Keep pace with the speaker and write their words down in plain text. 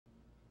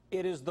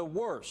It is the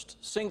worst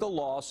single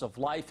loss of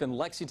life in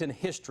Lexington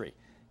history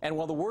and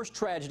one of the worst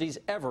tragedies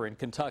ever in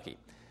Kentucky.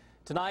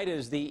 Tonight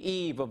is the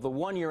eve of the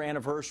one-year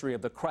anniversary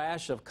of the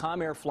crash of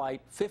Comair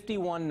Flight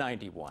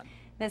 5191.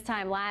 This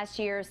time last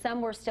year,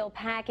 some were still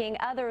packing,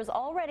 others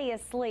already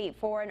asleep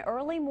for an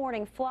early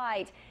morning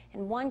flight,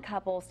 and one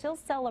couple still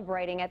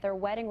celebrating at their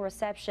wedding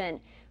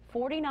reception.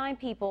 49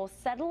 people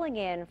settling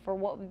in for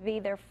what would be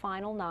their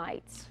final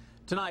night.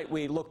 Tonight,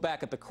 we look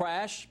back at the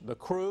crash, the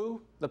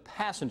crew, the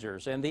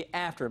passengers, and the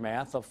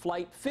aftermath of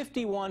Flight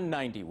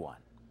 5191.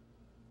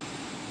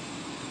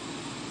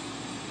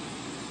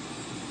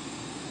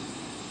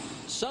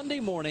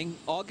 Sunday morning,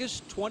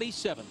 August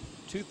 27,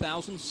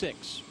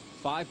 2006,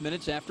 5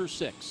 minutes after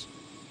 6.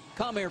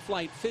 Comair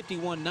Flight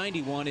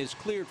 5191 is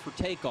cleared for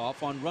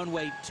takeoff on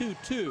runway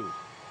 22.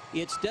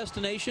 Its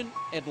destination,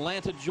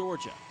 Atlanta,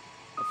 Georgia.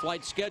 A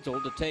flight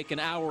scheduled to take an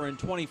hour and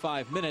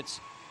 25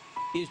 minutes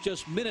is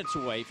just minutes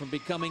away from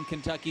becoming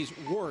Kentucky's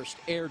worst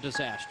air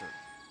disaster.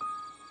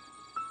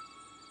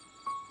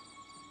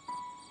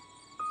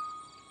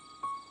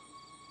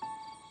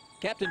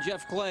 Captain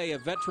Jeff Clay, a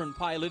veteran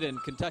pilot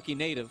and Kentucky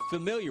native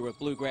familiar with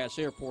Bluegrass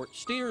Airport,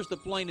 steers the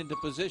plane into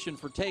position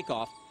for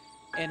takeoff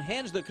and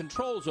hands the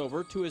controls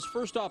over to his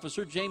first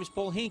officer, James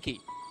Polhinky,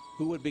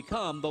 who would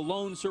become the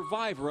lone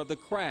survivor of the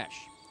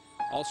crash.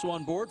 Also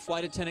on board,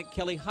 Flight Attendant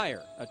Kelly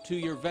Heyer, a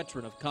 2-year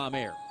veteran of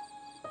Comair.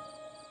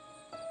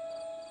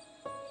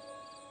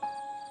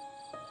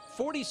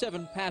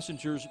 47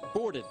 passengers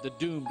boarded the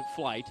doomed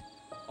flight,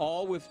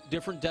 all with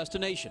different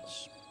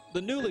destinations.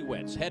 The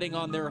newlyweds heading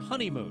on their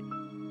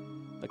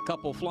honeymoon, the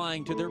couple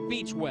flying to their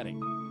beach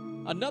wedding,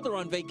 another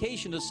on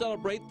vacation to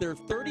celebrate their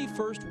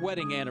 31st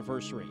wedding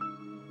anniversary.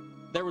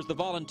 There was the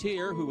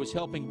volunteer who was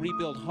helping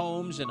rebuild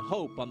homes and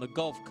hope on the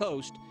Gulf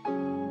Coast,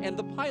 and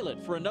the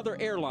pilot for another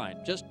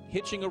airline just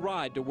hitching a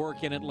ride to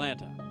work in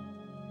Atlanta.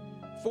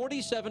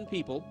 47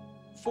 people,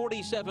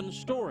 47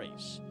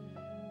 stories.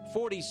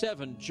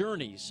 47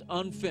 journeys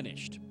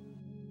unfinished.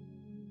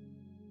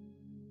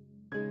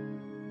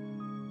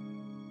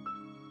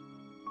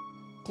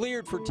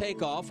 Cleared for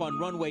takeoff on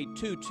runway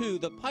 22,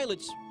 the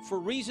pilots, for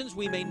reasons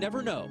we may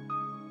never know,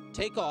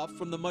 take off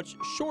from the much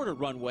shorter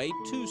runway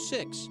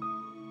 26.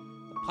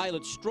 The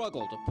pilots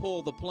struggle to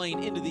pull the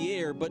plane into the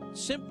air, but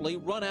simply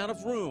run out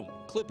of room,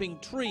 clipping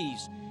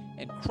trees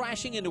and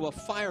crashing into a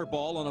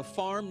fireball on a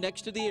farm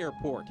next to the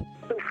airport.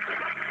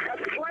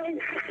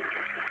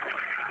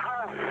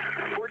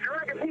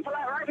 People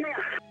out right now.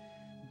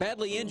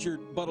 Badly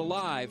injured but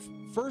alive,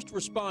 first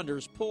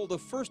responders pull the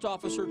first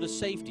officer to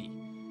safety.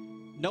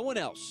 No one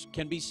else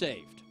can be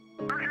saved.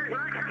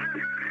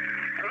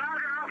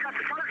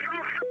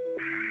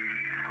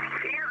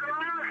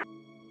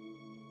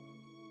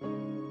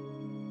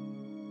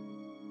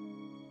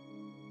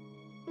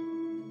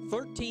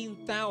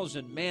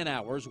 13,000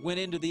 man-hours went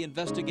into the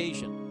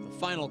investigation. The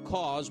final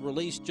cause,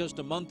 released just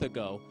a month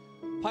ago,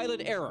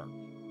 pilot error,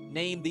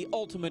 named the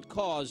ultimate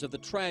cause of the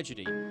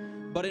tragedy,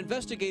 but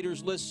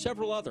investigators list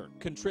several other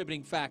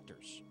contributing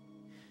factors.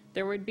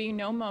 There would be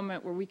no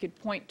moment where we could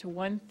point to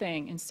one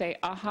thing and say,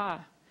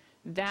 aha,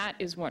 that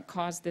is what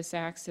caused this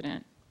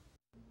accident.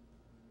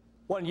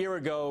 1 year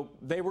ago,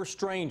 they were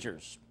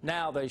strangers.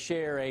 Now they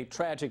share a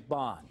tragic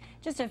bond.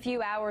 Just a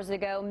few hours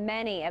ago,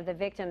 many of the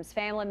victims'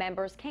 family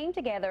members came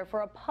together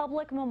for a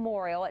public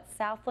memorial at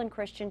Southland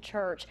Christian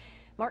Church.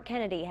 Mark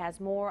Kennedy has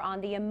more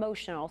on the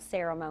emotional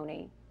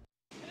ceremony.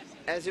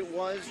 As it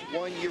was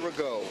 1 year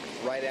ago,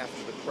 right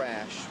after the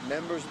crash,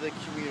 members of the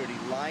community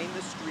lined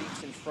the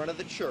streets in front of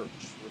the church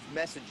with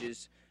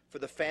messages for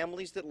the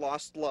families that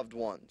lost loved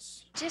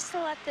ones. Just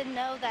to let them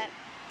know that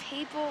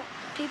people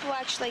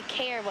actually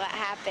care what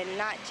happened,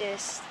 not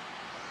just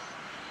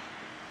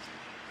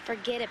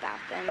forget about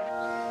them.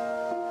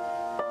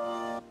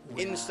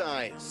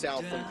 Inside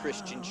Southland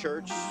Christian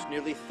Church,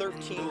 nearly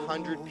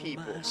 1,300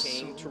 people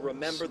came to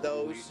remember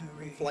those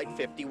in Flight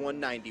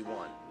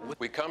 5191.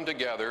 We come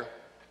together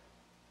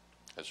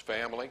as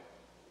family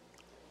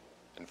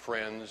and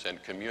friends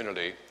and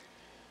community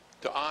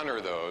to honor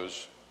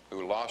those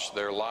who lost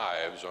their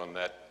lives on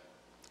that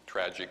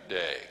tragic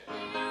day.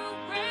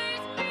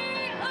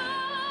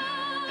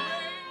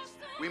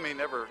 We may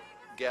never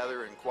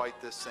gather in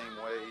quite this same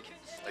way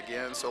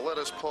again, so let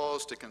us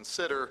pause to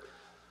consider,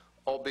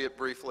 albeit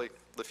briefly,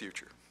 the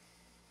future.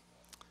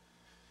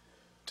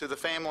 To the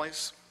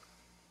families,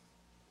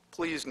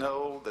 please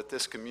know that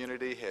this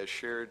community has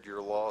shared your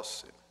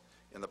loss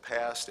in the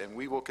past, and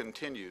we will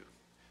continue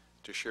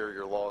to share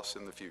your loss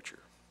in the future.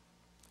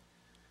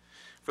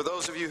 For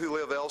those of you who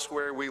live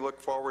elsewhere, we look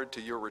forward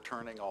to your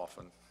returning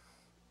often.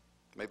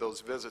 May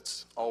those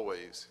visits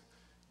always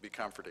be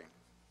comforting.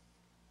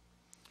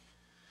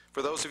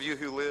 For those of you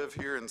who live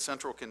here in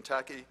central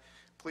Kentucky,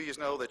 please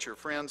know that your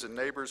friends and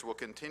neighbors will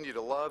continue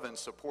to love and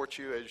support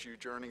you as you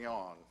journey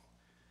on.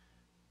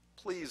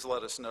 Please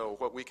let us know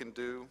what we can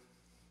do,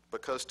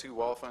 because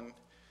too often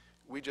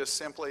we just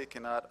simply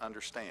cannot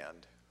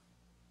understand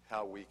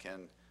how we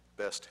can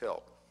best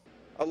help.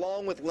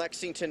 Along with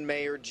Lexington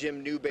Mayor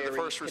Jim Newberry,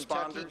 Kentucky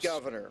responders.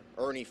 Governor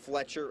Ernie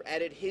Fletcher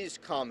added his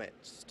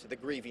comments to the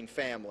grieving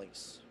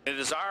families. It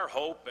is our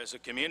hope as a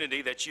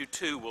community that you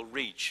too will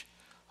reach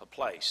a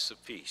place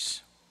of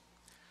peace,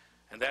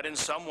 and that in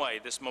some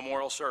way this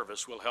memorial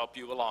service will help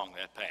you along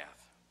that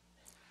path.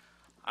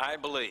 I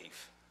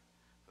believe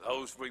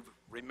those we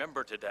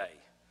remember today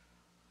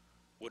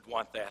would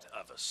want that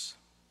of us.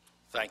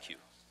 Thank you,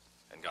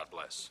 and God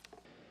bless.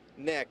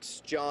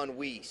 Next, John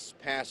Weiss,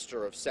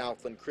 pastor of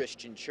Southland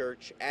Christian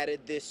Church, added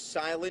this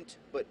silent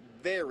but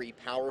very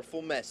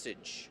powerful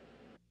message.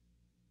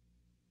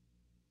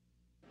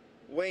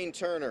 Wayne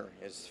Turner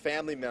is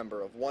family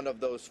member of one of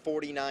those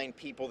 49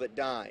 people that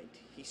died.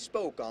 He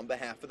spoke on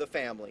behalf of the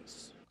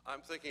families.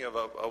 I'm thinking of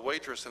a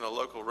waitress in a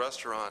local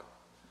restaurant.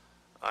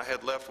 I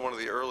had left one of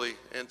the early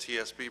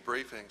NTSB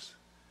briefings,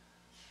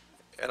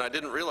 and I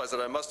didn't realize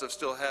that I must have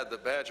still had the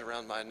badge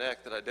around my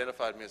neck that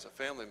identified me as a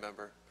family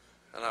member.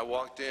 And I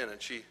walked in,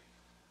 and she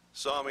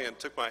saw me and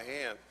took my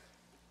hand.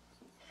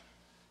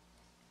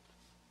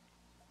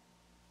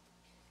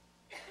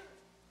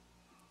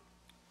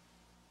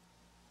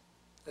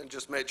 And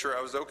just made sure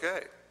I was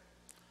okay.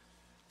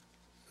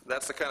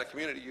 That's the kind of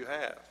community you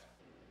have.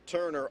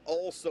 Turner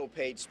also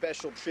paid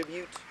special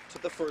tribute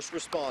to the first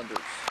responders.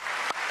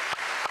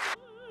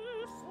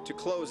 To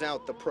close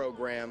out the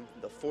program,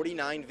 the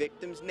 49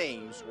 victims'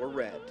 names were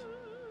read.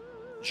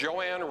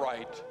 Joanne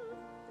Wright,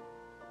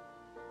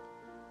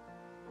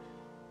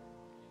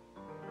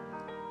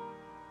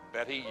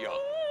 Betty Young.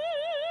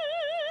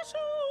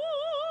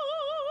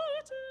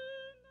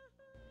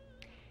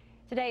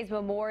 Today's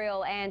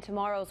memorial and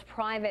tomorrow's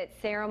private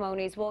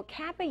ceremonies will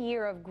cap a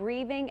year of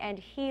grieving and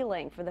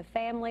healing for the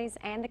families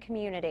and the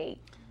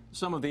community.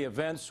 Some of the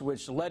events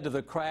which led to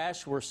the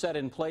crash were set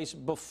in place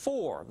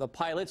before the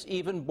pilots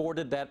even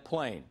boarded that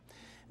plane.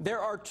 There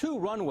are two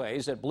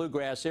runways at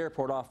Bluegrass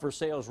Airport off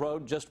Versailles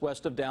Road just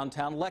west of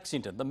downtown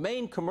Lexington. The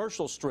main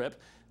commercial strip,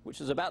 which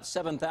is about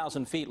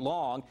 7,000 feet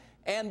long,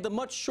 and the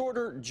much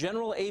shorter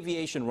general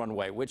aviation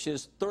runway, which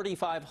is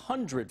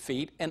 3,500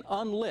 feet and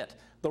unlit.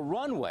 The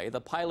runway the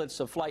pilots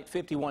of Flight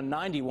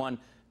 5191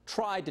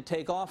 tried to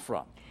take off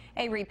from.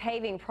 A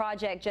repaving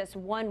project just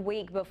 1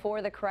 week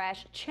before the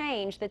crash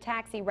changed the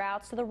taxi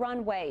routes to the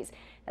runways.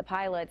 The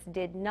pilots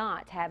did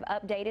not have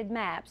updated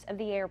maps of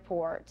the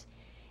airport.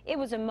 It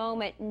was a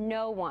moment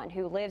no one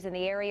who lives in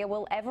the area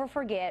will ever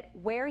forget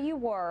where you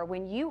were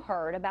when you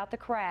heard about the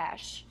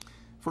crash.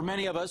 For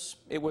many of us,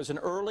 it was an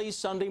early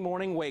Sunday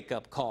morning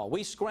wake-up call.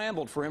 We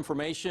scrambled for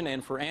information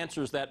and for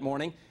answers that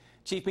morning.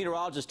 Chief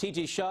Meteorologist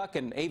T.J. Shuck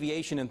and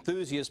aviation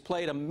enthusiasts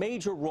played a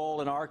major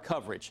role in our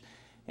coverage.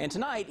 And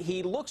tonight,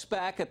 he looks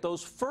back at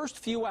those first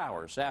few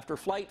hours after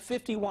Flight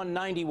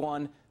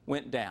 5191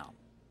 went down.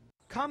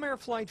 Comair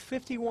Flight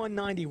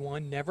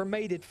 5191 never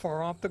made it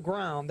far off the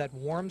ground that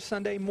warm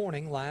Sunday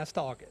morning last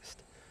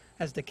August.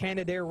 As the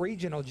Canadair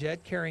regional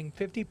jet carrying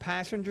 50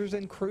 passengers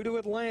and crew to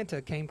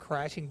Atlanta came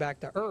crashing back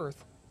to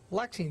Earth,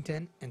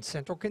 Lexington and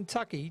central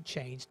Kentucky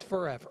changed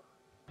forever.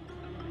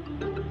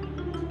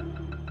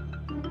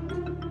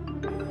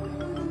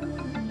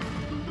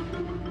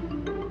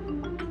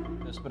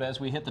 But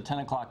as we hit the 10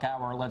 o'clock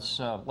hour, let's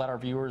let our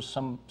viewers,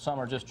 some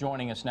are just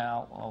joining us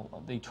now,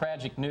 the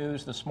tragic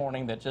news this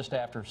morning that just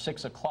after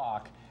 6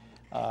 o'clock,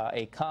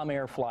 a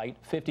Comair Flight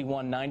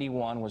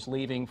 5191 was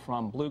leaving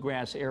from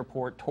Bluegrass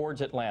Airport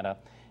towards Atlanta,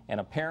 and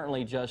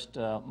apparently just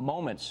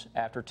moments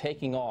after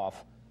taking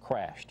off,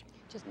 crashed.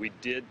 We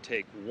did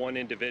take one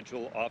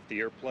individual off the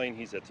airplane.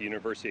 He's at the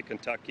University of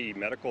Kentucky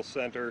Medical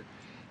Center.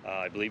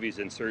 I believe he's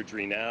in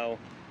surgery now.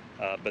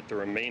 But the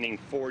remaining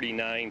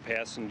 49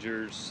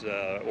 passengers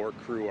or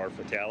crew are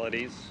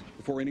fatalities.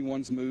 Before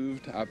anyone's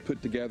moved, I've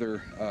put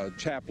together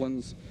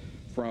chaplains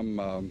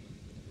from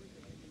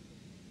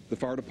the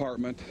fire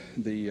department,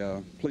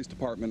 the police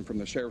department, from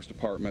the sheriff's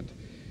department.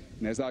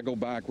 And as I go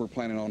back, we're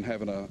planning on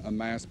having a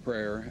mass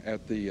prayer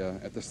at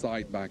the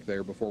site back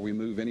there before we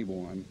move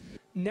anyone.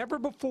 Never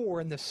before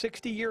in the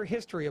 60-year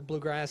history of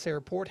Bluegrass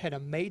Airport had a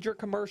major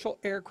commercial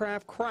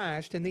aircraft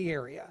crashed in the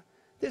area.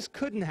 This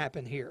couldn't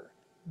happen here.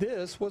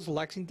 This was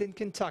Lexington,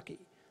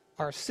 Kentucky,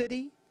 our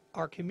city,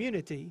 our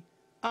community,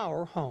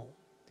 our home.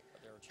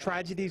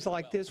 Tragedies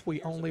like this we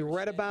only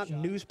read about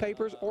in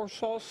newspapers or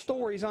saw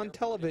stories on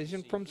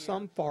television from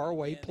some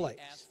faraway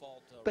place.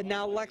 But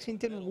now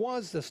Lexington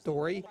was the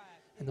story.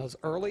 In those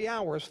early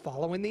hours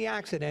following the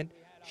accident,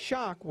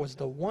 shock was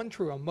the one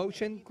true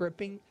emotion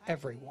gripping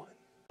everyone.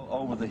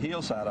 Over the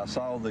hillside, I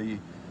saw the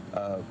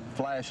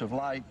flash of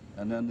light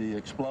and then the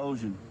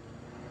explosion,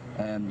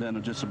 and then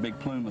just a big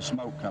plume of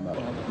smoke come up.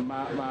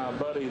 My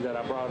buddy that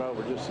I brought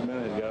over just a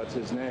minute ago, it's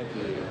his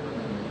nephew,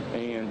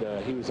 and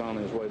he was on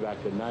his way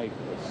back to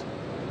Naples.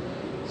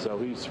 So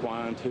he's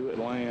flying to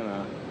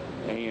Atlanta,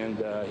 and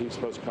he was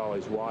supposed to call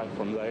his wife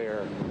from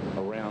there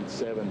around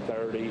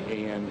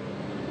 7:30, and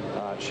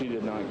she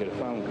did not get a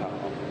phone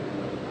call.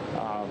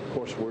 Of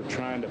course, we're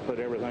trying to put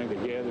everything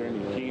together, and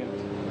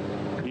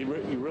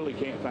you really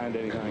can't find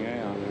anything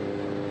out.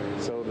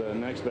 So the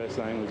next best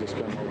thing was just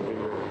come over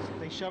here.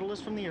 They shuttled us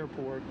from the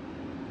airport,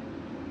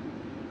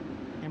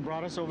 and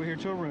brought us over here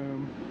to a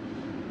room,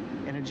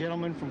 and a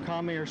gentleman from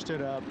Comair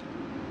stood up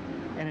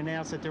and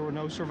announced that there were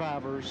no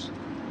survivors,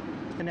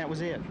 and that was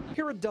it.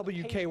 Here at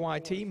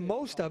WKYT,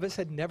 most of us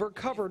had never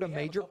covered a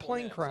major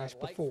plane crash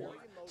before,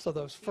 so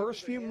those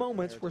first few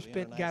moments were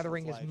spent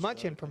gathering as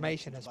much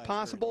information as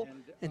possible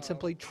and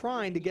simply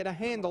trying to get a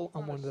handle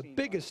on one of the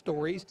biggest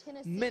stories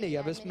many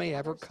of us may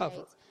ever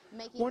cover.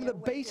 One of the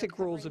basic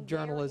rules of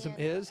journalism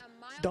is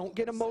don't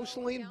get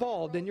emotionally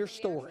involved in your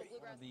story.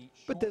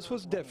 But this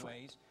was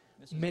different.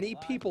 Many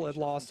people had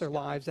lost their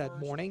lives that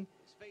morning,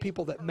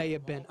 people that may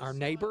have been our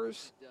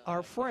neighbors,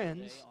 our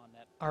friends,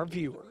 our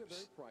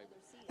viewers.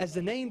 As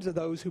the names of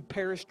those who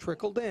perished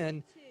trickled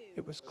in,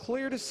 it was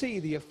clear to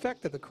see the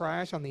effect of the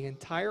crash on the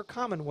entire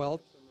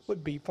Commonwealth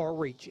would be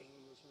far-reaching.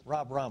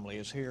 Rob Romley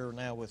is here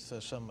now with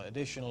some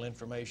additional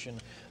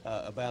information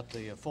about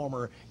the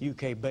former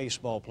UK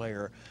baseball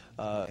player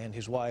and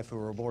his wife who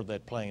were aboard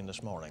that plane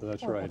this morning.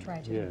 That's right.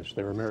 Yes,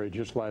 they were married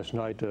just last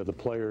night. The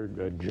player,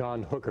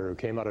 John Hooker, who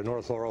came out of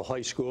North Laurel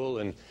High School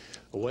and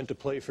went to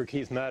play for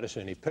Keith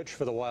Madison. He pitched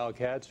for the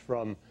Wildcats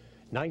from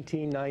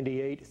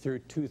 1998 through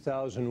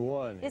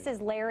 2001. This is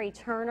Larry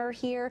Turner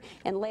here,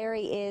 and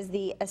Larry is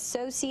the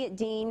Associate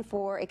Dean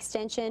for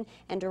Extension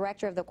and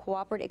Director of the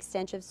Cooperative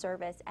Extension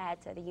Service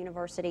at the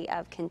University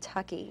of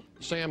Kentucky.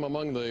 Sam,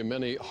 among the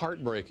many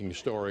heartbreaking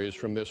stories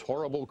from this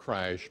horrible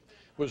crash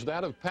was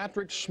that of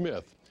Patrick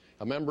Smith,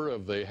 a member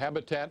of the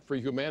Habitat for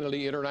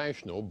Humanity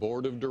International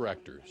Board of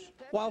Directors.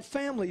 While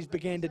families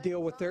began to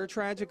deal with their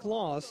tragic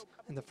loss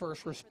and the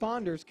first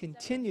responders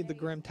continued the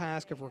grim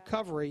task of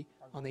recovery,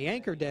 on the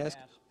anchor desk,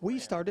 we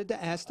started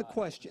to ask the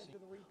question,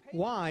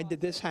 why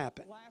did this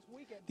happen?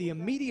 The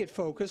immediate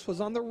focus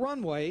was on the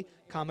runway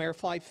Comair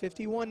Flight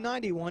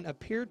 5191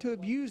 appeared to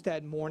have used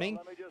that morning,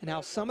 and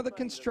how some of the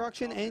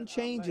construction and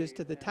changes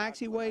to the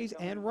taxiways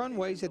and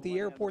runways at the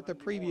airport the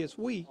previous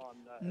week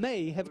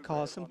may have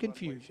caused some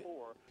confusion.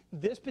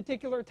 This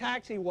particular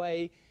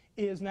taxiway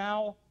is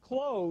now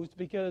closed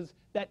because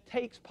that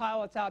takes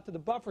pilots out to the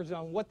buffer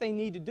zone. What they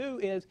need to do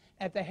is,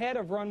 at the head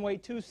of runway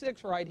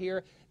 26 right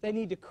here, they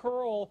need to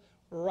curl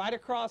right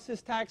across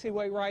this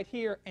taxiway right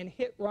here and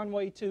hit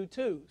runway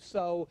 22.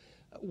 So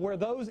where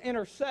those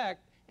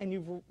intersect and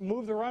you've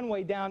moved the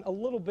runway down a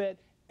little bit,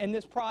 and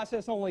this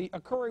process only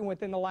occurring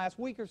within the last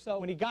week or so,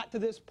 when you got to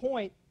this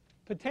point,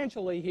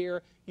 potentially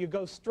here, you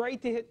go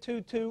straight to hit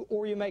 22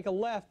 or you make a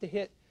left to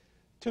hit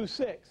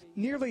 26.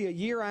 Nearly a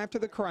year after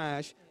the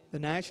crash, the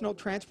National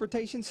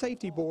Transportation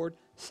Safety Board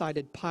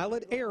cited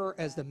pilot error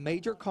as the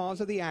major cause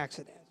of the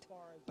accident.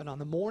 But on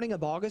the morning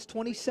of August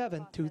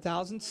 27,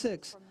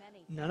 2006,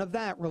 none of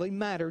that really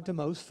mattered to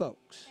most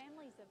folks.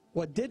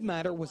 What did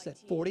matter was that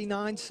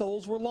 49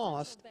 souls were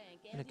lost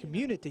and a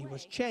community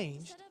was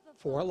changed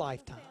for a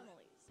lifetime.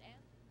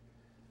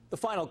 The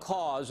final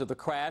cause of the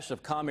crash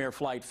of Comair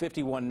Flight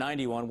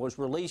 5191 was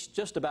released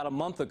just about a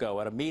month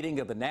ago at a meeting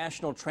of the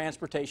National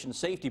Transportation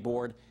Safety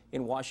Board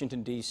in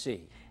Washington,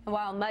 D.C.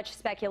 While much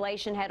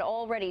speculation had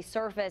already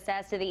surfaced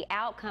as to the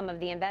outcome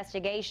of the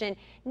investigation,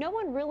 no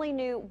one really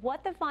knew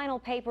what the final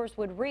papers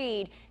would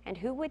read and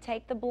who would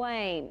take the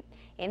blame.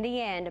 In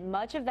the end,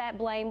 much of that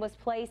blame was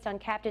placed on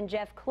Captain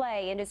Jeff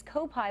Clay and his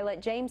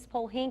co-pilot James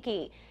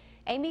Polhinky.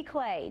 Amy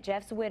Clay,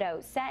 Jeff's widow,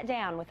 sat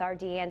down with our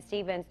Deanne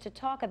Stevens to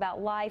talk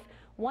about life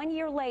 1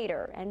 year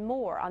later and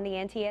more on the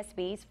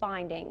NTSB's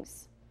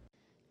findings.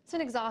 It's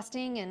been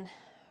exhausting and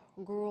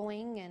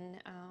grueling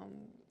and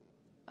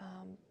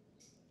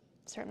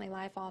certainly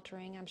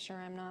life-altering. I'm sure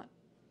I'm not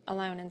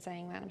alone in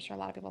saying that. I'm sure a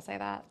lot of people say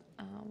that,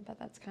 but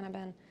that's kind of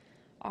been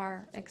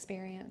our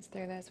experience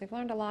through this. We've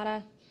learned a lot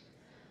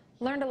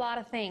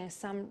of things,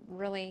 some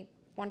really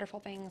wonderful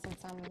things and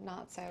some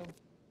not so,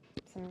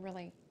 some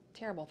really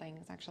terrible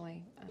things,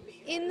 actually.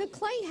 In the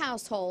Clay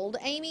household,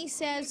 Amy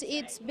says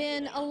it's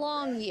been a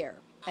long year,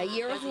 a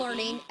year of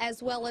learning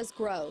as well as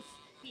growth.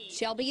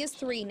 Shelby is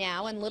 3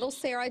 now, and little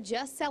Sarah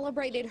just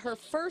celebrated her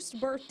first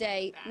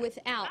birthday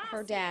without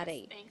her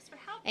daddy.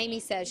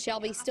 Amy says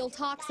Shelby still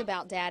talks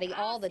about Daddy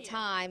all the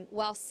time,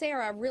 while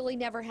Sarah really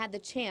never had the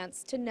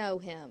chance to know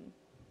him.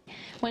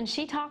 When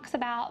she talks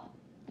about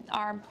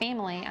our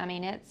family, I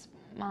mean, it's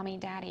Mommy,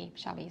 Daddy,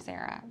 Shelby,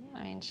 Sarah.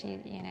 I mean, she,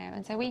 you know,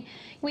 and so we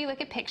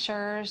look at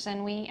pictures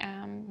and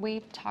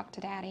we talk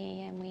to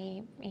Daddy and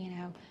we, you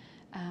know,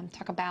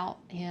 talk about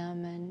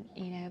him and,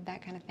 you know,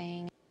 that kind of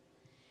thing.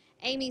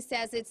 Amy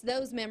says it's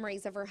those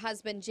memories of her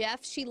husband,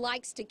 Jeff, she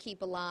likes to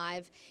keep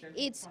alive.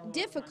 It's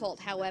difficult,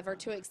 however,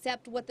 to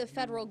accept what the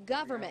federal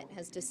government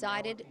has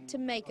decided to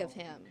make of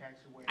him.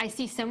 I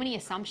see so many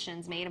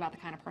assumptions made about the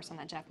kind of person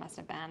that Jeff must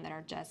have been that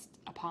are just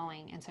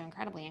appalling and so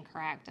incredibly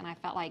incorrect. And I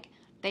felt like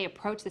they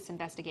approached this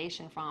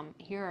investigation from,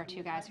 here are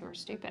 2 guys who are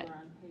stupid.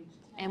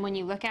 And when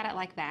you look at it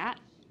like that,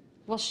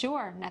 well,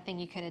 sure, nothing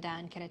you could have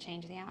done could have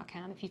changed the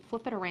outcome. If you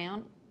flip it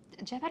around,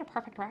 Jeff had a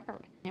perfect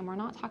record. And we're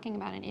not talking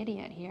about an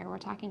idiot here. We're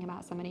talking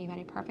about somebody who had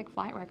a perfect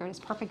flight record, as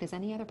perfect as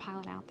any other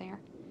pilot out there.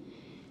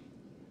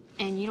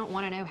 And you don't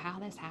want to know how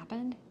this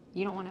happened.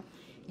 You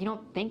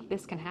don't think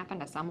this can happen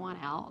to someone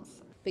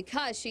else.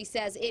 Because she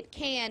says it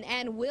can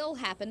and will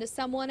happen to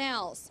someone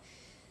else.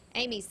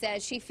 Amy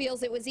says she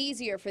feels it was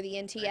easier for the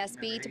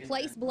NTSB to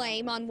place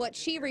blame on what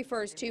she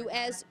refers to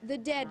as the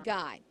dead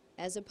guy,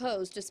 as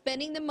opposed to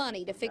spending the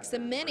money to fix the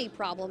many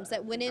problems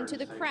that went into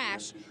the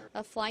crash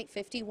of Flight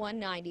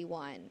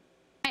 5191.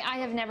 I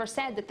have never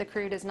said that the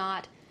crew does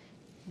not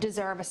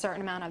deserve a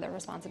certain amount of their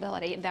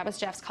responsibility. That was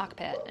Jeff's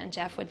cockpit, and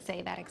Jeff would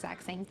say that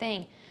exact same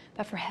thing.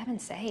 But for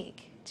heaven's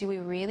sake, do we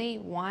really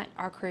want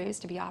our crews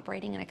to be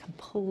operating in a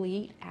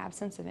complete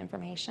absence of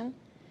information?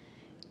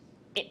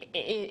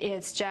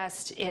 It's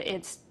just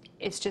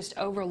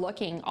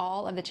overlooking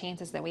all of the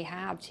chances that we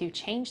have to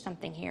change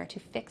something here, to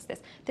fix this.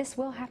 This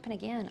will happen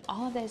again.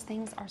 All of those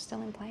things are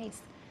still in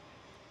place.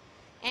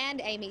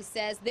 And Amy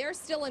says they're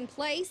still in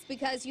place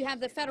because you have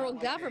the federal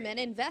government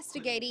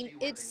investigating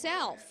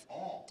itself.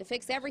 To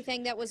fix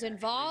everything that was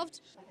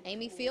involved,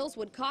 Amy feels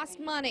would cost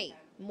money.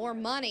 More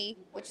money,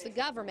 which the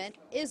government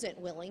isn't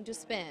willing to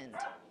spend.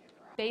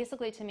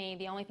 Basically, to me,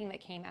 the only thing that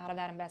came out of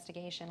that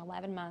investigation,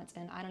 11 months,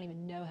 and I don't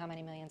even know how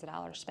many millions of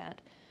dollars spent,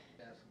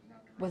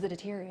 was a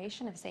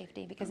deterioration of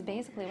safety, because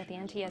basically what the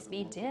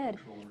NTSB did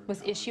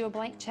was issue a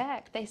blank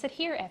check. They said,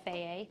 here,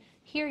 FAA,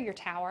 here are your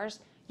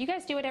towers. You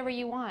guys do whatever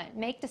you want.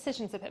 Make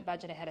decisions that put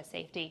budget ahead of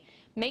safety.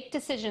 Make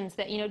decisions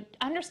that,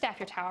 understaff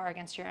your tower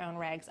against your own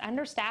regs.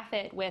 Understaff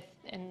it with,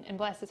 and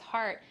bless his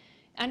heart,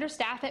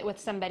 understaff it with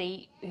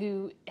somebody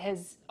who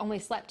has only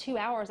slept 2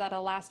 hours out of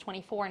the last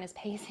 24 and is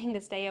pacing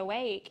to stay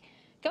awake.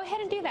 Go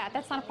ahead and do that.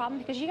 That's not a problem,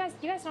 because you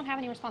guys don't have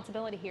any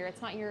responsibility here.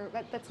 It's not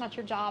that's not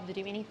your job to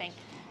do anything.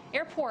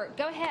 Airport,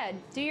 go ahead,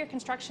 do your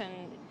construction.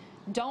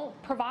 Don't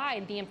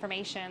provide the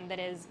information that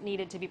is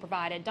needed to be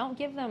provided. Don't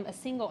give them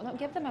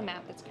a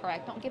map that's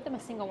correct. Don't give them a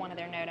single one of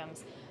their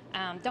NOTAMs.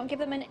 Don't give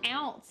them an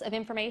ounce of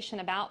information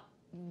about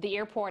the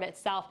airport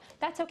itself.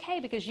 That's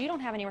okay, because you don't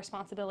have any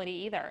responsibility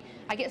either.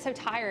 I get so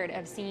tired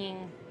of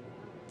seeing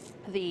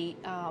the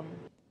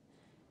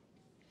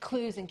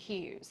clues and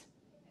cues.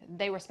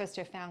 They were supposed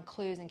to have found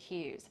clues and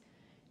cues.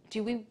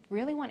 Do we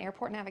really want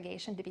airport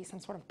navigation to be some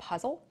sort of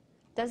puzzle?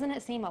 Doesn't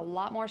it seem a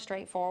lot more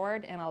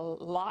straightforward and a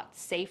lot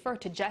safer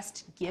to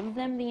just give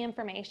them the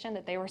information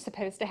that they were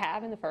supposed to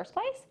have in the first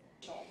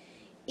place?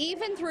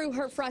 Even through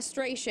her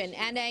frustration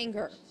and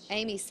anger,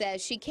 Amy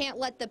says she can't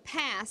let the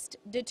past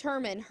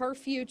determine her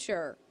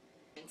future.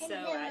 So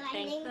I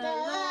thank the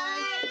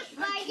Lord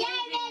for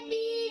giving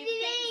me the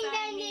things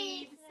I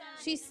need.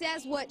 She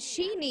says what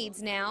she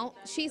needs now,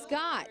 she's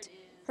got.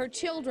 Her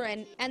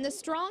children and the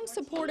strong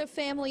support of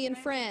family and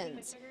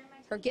friends.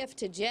 Her gift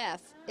to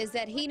Jeff is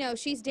that he knows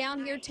she's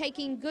down here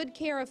taking good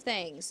care of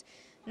things,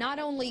 not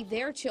only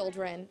their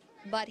children,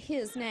 but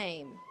his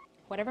name.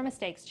 Whatever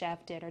mistakes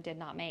Jeff did or did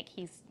not make,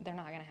 they're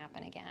not going to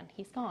happen again.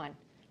 He's gone.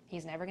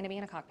 He's never going to be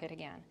in a cockpit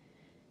again.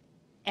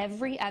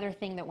 Every other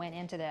thing that went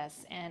into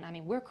this, and I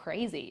mean, we're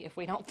crazy if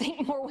we don't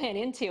think more went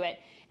into it.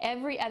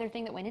 Every other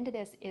thing that went into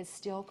this is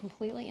still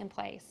completely in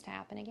place to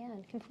happen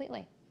again,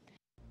 completely.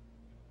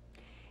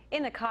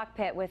 In the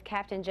cockpit with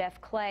Captain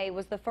Jeff Clay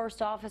was the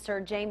first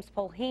officer, James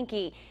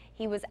Polhinky.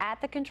 He was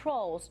at the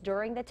controls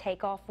during the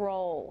takeoff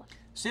roll.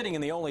 Sitting in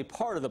the only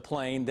part of the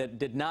plane that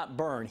did not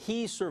burn,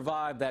 he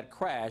survived that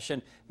crash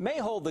and may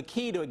hold the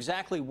key to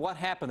exactly what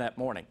happened that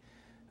morning.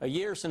 A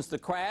year since the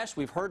crash,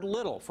 we've heard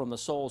little from the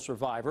sole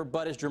survivor,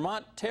 but as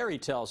Jermont Terry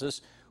tells us,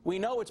 we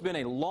know it's been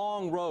a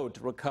long road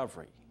to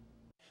recovery.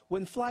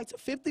 When Flight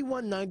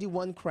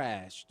 5191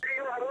 crashed,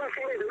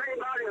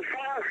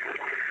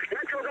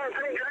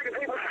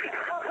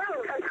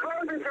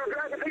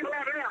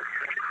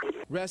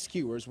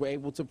 rescuers were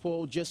able to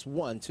pull just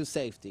one to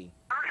safety.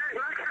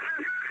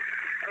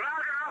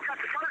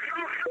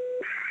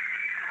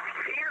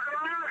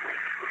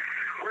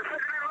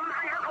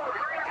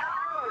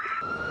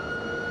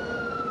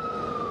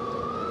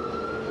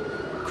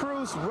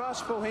 Crews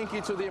rushed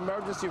Polhinky to the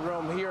emergency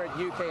room here at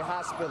UK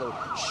Hospital.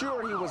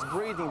 Sure, he was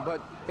breathing,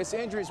 but his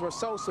injuries were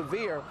so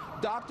severe,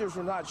 doctors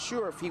were not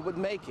sure if he would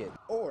make it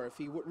or if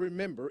he would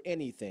remember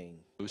anything.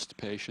 Most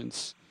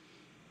patients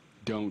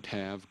don't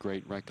have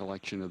great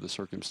recollection of the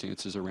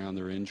circumstances around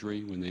their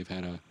injury when they've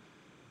had a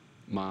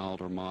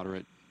mild or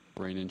moderate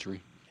brain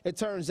injury. It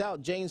turns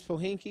out James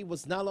Polhinky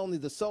was not only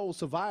the sole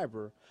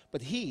survivor,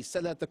 but he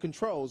sat at the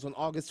controls on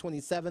August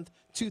 27,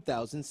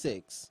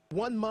 2006.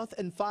 1 month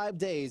and 5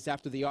 days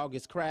after the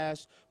August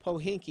crash,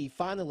 Polhinky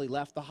finally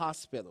left the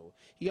hospital.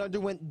 He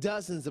underwent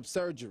dozens of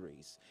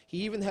surgeries. He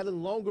even had a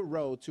longer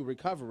road to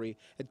recovery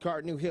at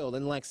Cardinal Hill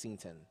in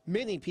Lexington.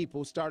 Many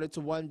people started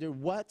to wonder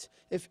what,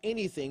 if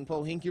anything,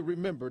 Polhinky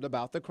remembered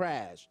about the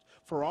crash.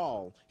 For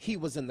all, he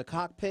was in the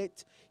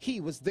cockpit.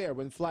 He was there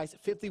when Flight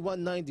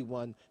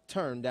 5191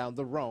 turned down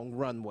the wrong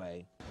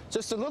runway.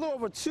 Just a little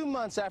over 2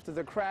 months after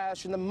the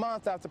crash and a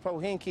month after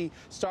Polhinky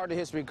started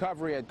his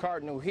recovery at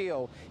Cardinal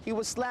Hill, he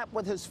was slapped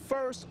with his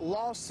first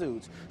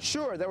lawsuit.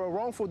 Sure, there were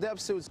wrongful death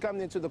suits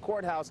coming into the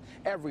courthouse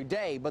every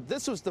day, but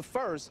this was the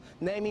first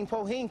naming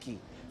Polhinky.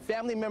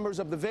 Family members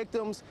of the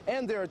victims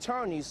and their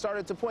attorneys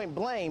started to point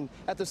blame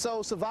at the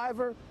sole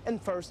survivor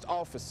and first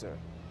officer.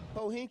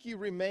 Pohinky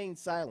remained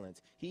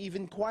silent. He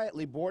even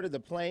quietly boarded a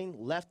plane,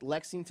 left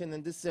Lexington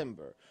in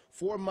December.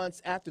 4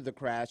 months after the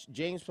crash,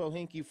 James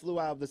Pohinky flew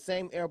out of the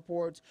same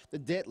airport the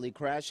deadly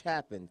crash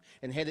happened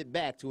and headed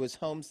back to his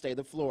home state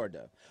of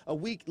Florida. A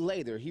week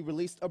later, he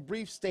released a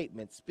brief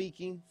statement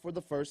speaking for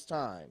the first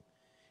time.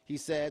 He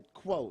said,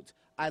 quote,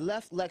 "I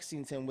left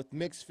Lexington with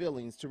mixed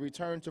feelings to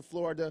return to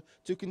Florida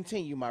to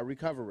continue my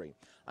recovery.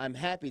 I'm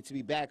happy to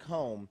be back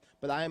home,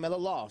 but I am at a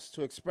loss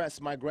to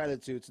express my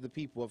gratitude to the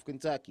people of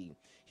Kentucky."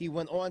 He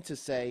went on to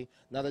say,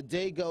 "Not a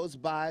day goes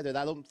by that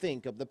I don't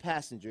think of the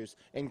passengers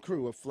and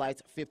crew of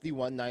Flight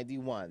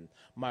 5191.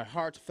 My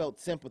heartfelt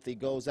sympathy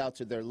goes out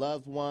to their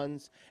loved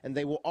ones, and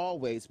they will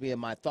always be in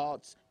my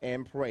thoughts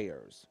and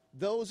prayers."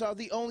 Those are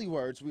the only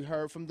words we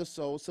heard from the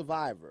sole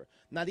survivor.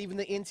 Not even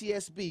the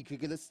NTSB could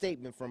get a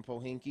statement from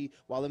Pohinky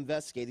while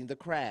investigating the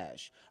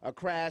crash. A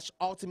crash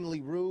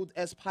ultimately ruled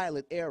as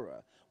pilot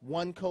error.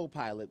 One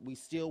co-pilot we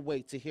still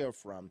wait to hear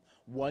from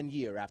 1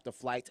 year after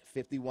Flight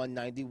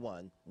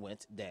 5191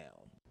 went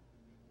down.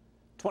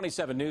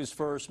 27 News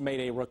First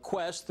made a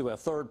request through a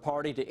third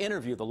party to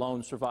interview the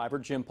lone survivor,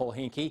 Jim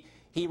Pohinky.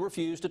 He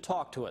refused to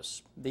talk to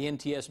us. The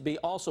NTSB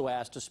also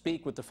asked to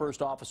speak with the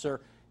first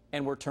officer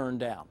and were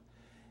turned down.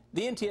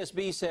 The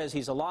NTSB says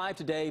he's alive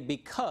today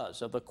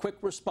because of the quick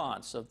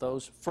response of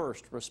those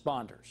first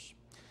responders.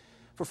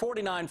 For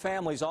 49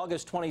 families,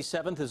 August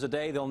 27th is a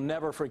day they'll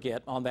never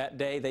forget. On that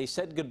day, they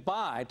said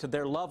goodbye to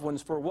their loved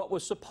ones for what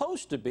was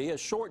supposed to be a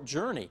short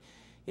journey.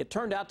 It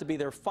turned out to be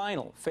their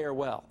final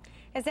farewell.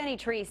 As Annie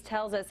Treese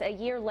tells us, a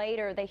year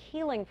later, the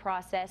healing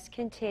process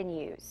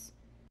continues.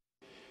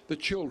 The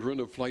children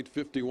of Flight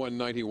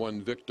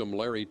 5191 victim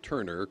Larry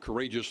Turner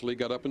courageously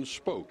got up and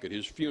spoke at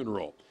his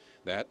funeral.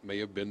 That may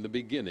have been the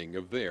beginning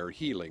of their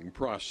healing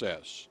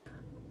process.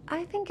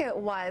 I think it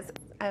was.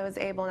 I was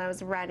able and I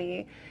was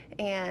ready,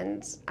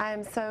 and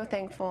I'm so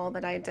thankful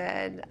that I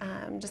did,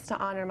 just to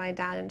honor my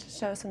dad and to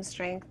show some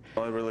strength.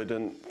 I really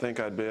didn't think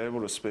I'd be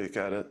able to speak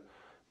at it,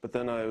 but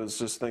then I was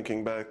just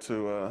thinking back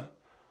to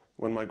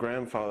when my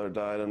grandfather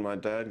died and my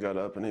dad got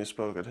up and he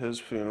spoke at his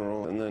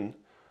funeral, and then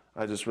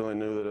I just really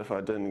knew that if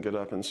I didn't get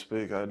up and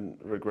speak,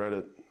 I'd regret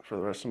it for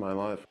the rest of my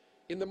life.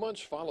 In the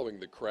months following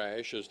the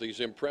crash, as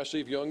these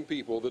impressive young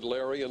people that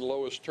Larry and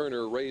Lois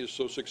Turner raised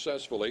so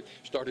successfully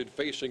started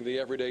facing the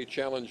everyday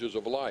challenges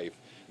of life,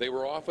 they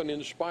were often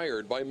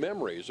inspired by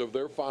memories of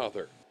their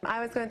father.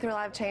 I was going through a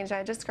lot of change.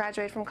 I just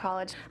graduated from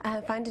college,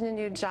 finding a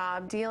new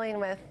job, dealing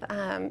with,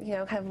 kind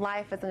of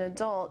life as an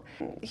adult.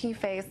 He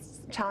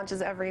faced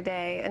challenges every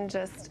day, and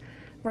just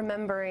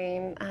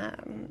remembering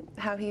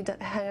how he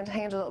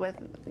handled it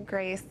with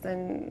grace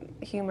and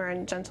humor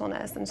and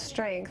gentleness and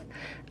strength.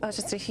 It was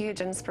just a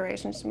huge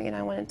inspiration to me, and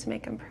I wanted to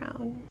make him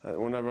proud.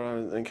 Whenever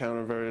I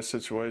encounter various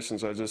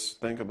situations, I just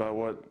think about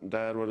what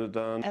Dad would have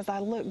done. As I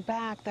look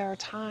back, there are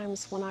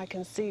times when I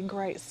can see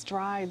great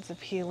strides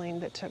of healing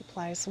that took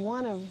place,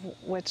 one of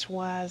which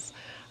was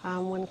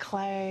when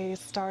Clay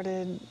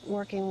started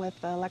working with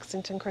the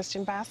Lexington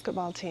Christian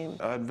basketball team.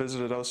 I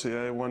visited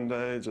LCA one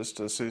day just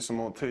to see some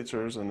old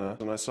teachers, and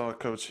I saw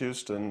Coach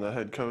Houston, the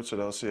head coach at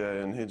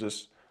LCA, and he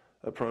just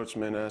approached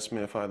me and asked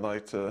me if I'd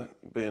like to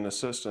be an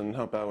assistant and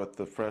help out with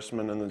the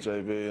freshmen and the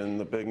JV and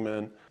the big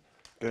men.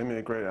 Gave me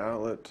a great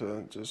outlet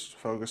to just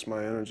focus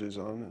my energies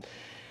on.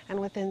 And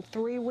within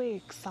 3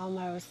 weeks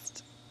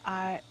almost,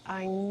 I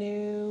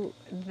knew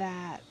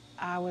that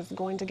I was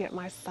going to get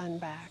my son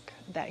back,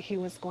 that he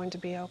was going to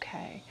be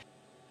okay.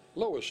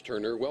 Lois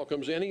Turner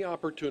welcomes any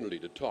opportunity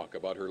to talk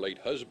about her late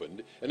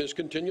husband and has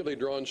continually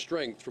drawn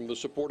strength from the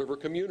support of her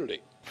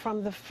community.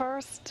 From the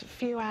first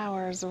few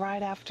hours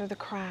right after the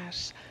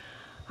crash,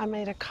 I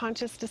made a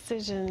conscious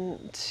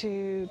decision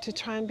to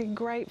try and be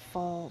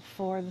grateful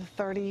for the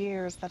 30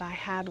 years that I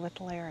had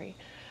with Larry.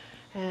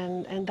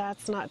 And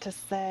that's not to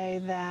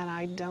say that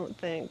I don't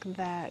think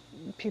that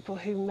people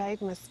who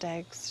made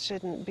mistakes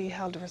shouldn't be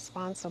held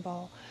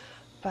responsible,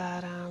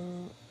 but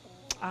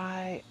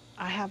I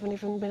haven't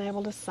even been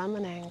able to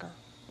summon anger.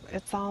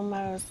 It's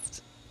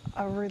almost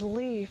a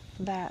relief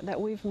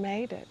that we've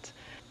made it.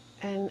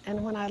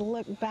 And when I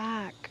look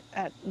back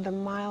at the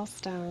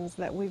milestones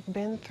that we've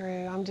been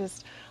through,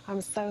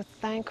 I'm so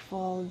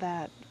thankful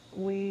that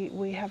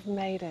we have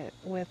made it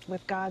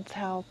with God's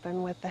help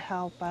and with the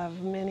help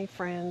of many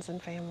friends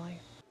and family.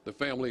 The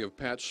family of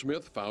Pat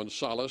Smith found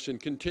solace in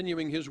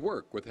continuing his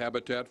work with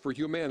Habitat for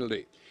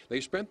Humanity.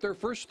 They spent their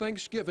first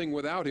Thanksgiving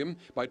without him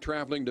by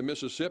traveling to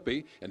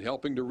Mississippi and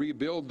helping to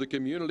rebuild the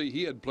community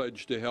he had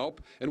pledged to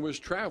help and was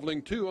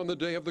traveling to on the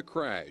day of the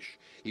crash.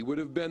 He would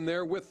have been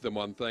there with them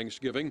on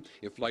Thanksgiving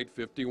if Flight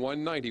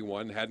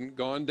 5191 hadn't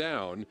gone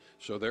down,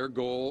 so their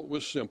goal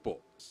was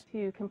simple.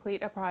 To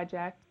complete a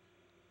project.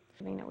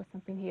 I mean, it was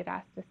something he had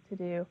asked us to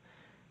do.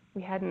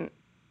 We hadn't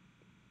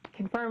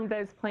confirmed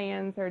those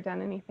plans or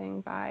done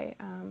anything by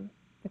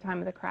the time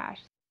of the crash.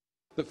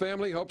 The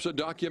family hopes a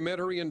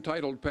documentary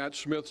entitled Pat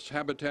Smith's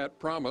Habitat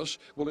Promise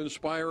will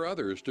inspire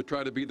others to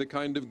try to be the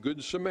kind of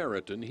good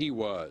Samaritan he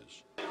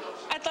was.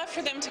 I I'd love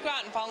for them to go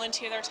out and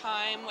volunteer their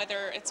time,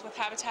 whether it's with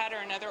Habitat or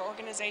another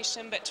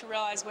organization, but to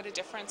realize what a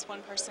difference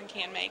one person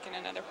can make in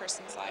another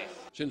person's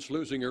life. Since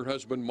losing her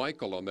husband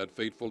Michael on that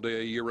fateful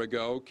day a year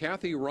ago,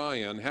 Kathy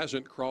Ryan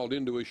hasn't crawled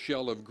into a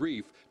shell of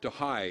grief to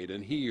hide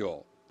and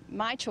heal.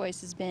 My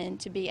choice has been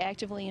to be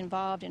actively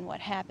involved in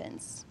what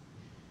happens.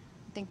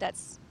 I think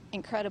that's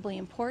incredibly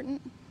important.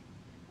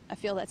 I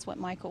feel that's what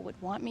Michael would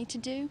want me to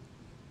do,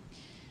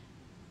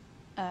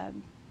 to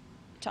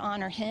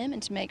honor him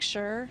and to make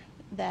sure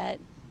that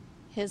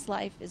his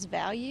life is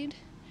valued.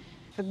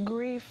 The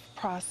grief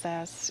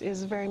process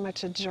is very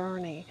much a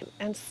journey,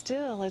 and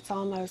still it's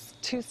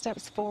almost 2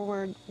 steps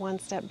forward, 1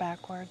 step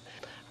backward.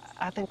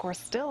 I think we're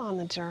still on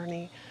the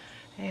journey,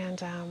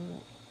 and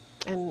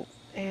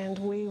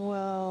we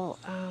will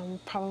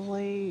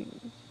probably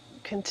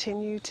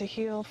continue to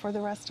heal for the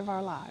rest of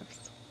our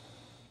lives.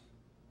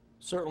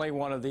 Certainly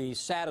one of the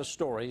saddest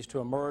stories to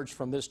emerge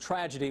from this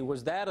tragedy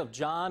was that of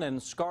John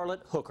and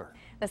Scarlett Hooker.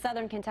 The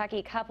Southern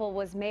Kentucky couple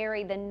was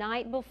married the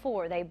night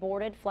before they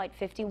boarded Flight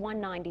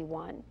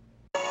 5191.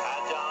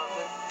 Hi,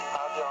 Jonathan.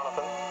 Hi,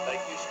 Jonathan.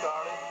 Take you,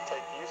 Scarlett.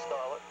 Take you,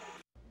 Scarlett.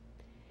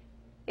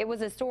 It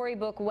was a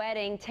storybook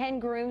wedding, 10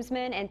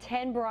 groomsmen and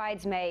 10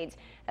 bridesmaids.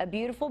 A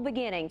beautiful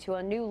beginning to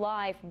a new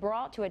life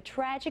brought to a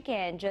tragic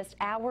end just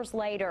hours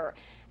later.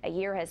 A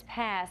year has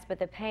passed, but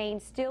the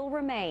pain still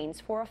remains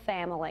for a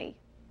family.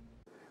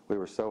 We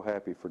were so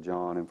happy for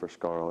John and for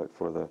Scarlett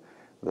for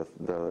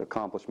the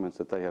accomplishments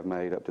that they have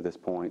made up to this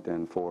point,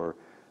 and for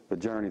the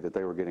journey that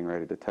they were getting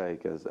ready to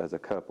take as a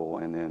couple.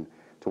 And then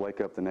to wake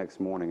up the next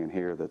morning and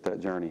hear that that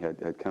journey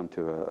had come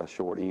to a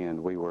short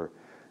end,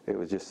 it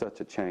was just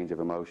such a change of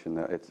emotion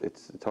that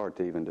it's hard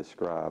to even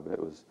describe. It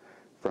was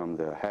from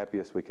the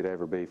happiest we could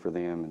ever be for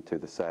them to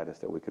the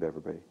saddest that we could ever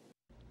be.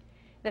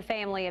 The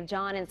family of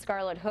John and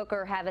Scarlett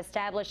Hooker have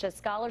established a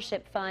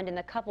scholarship fund in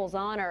the couple's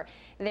honor.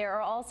 There are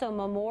also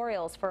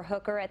memorials for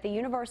Hooker at the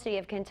University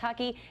of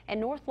Kentucky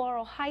and North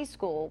Laurel High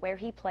School, where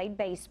he played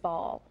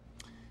baseball.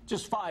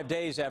 Just 5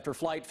 days after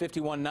Flight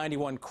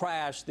 5191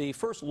 crashed, the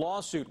first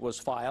lawsuit was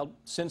filed.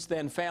 Since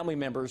then, family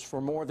members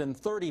for more than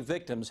 30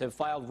 victims have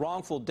filed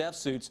wrongful death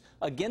suits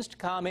against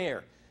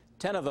Comair.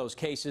 10 of those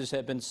cases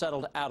have been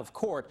settled out of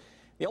court.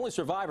 The only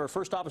survivor,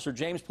 First Officer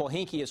James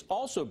Polhinky, is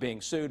also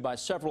being sued by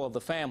several of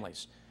the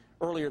families.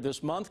 Earlier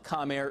this month,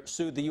 Comair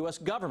sued the U.S.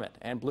 government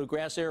and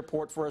Bluegrass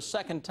Airport for a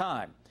second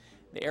time.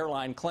 The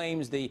airline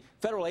claims the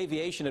Federal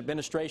Aviation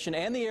Administration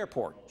and the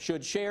airport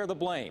should share the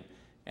blame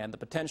and the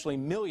potentially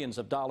millions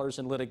of dollars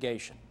in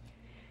litigation.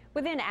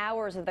 Within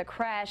hours of the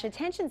crash,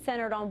 attention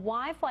centered on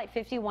why Flight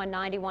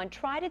 5191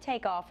 tried to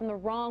take off from the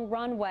wrong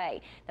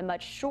runway, the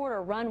much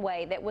shorter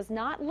runway that was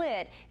not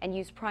lit and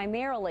used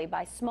primarily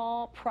by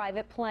small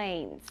private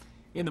planes.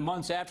 In the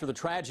months after the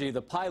tragedy,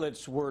 the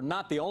pilots were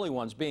not the only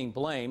ones being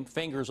blamed.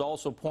 Fingers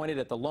also pointed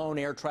at the lone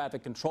air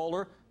traffic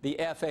controller, the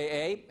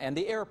FAA, and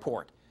the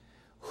airport.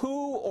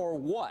 Who or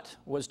what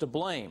was to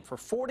blame for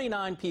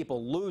 49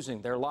 people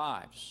losing their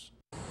lives?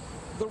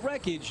 The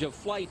wreckage of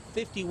Flight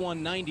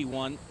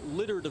 5191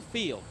 littered a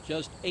field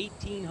just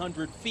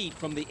 1,800 feet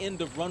from the end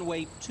of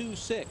runway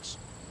 26.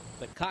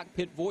 The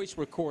cockpit voice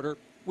recorder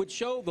would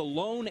show the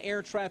lone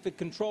air traffic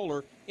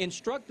controller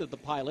instructed the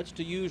pilots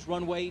to use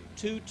runway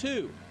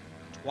 22,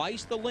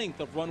 twice the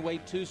length of runway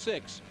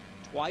 26,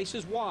 twice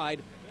as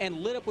wide, and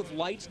lit up with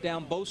lights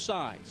down both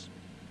sides.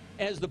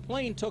 As the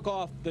plane took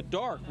off the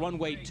dark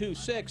runway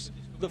 26,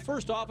 the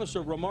first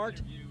officer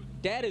remarked,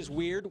 "That is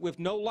weird with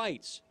no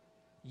lights."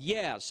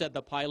 "Yeah," said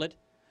the pilot,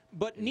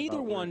 but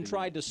neither one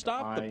tried to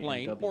stop the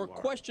plane or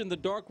question the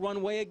dark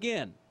runway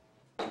again.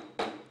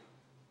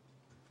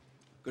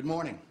 Good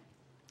morning.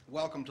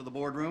 Welcome to the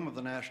boardroom of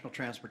the National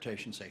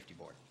Transportation Safety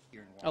Board.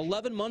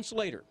 11 months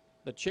later,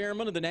 the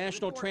chairman of the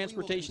National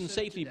Transportation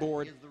Safety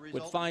Board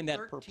would find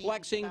that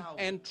perplexing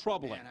and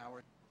troubling.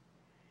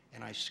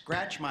 And I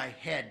scratch my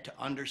head to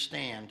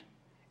understand,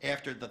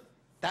 after the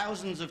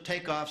thousands of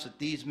takeoffs that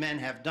these men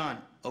have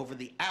done over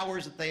the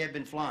hours that they have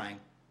been flying,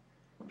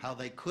 how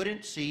they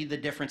couldn't see the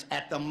difference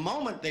at the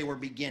moment they were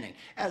beginning,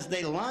 as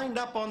they lined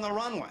up on the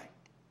runway.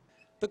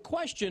 The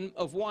question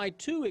of why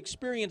two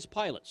experienced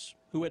pilots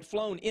who had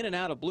flown in and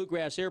out of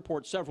Bluegrass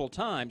Airport several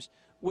times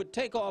would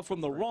take off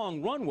from the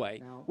wrong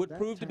runway would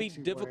prove to be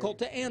difficult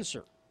to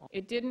answer.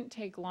 It didn't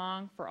take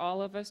long for all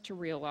of us to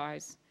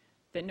realize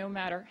that no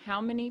matter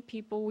how many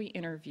people we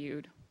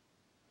interviewed,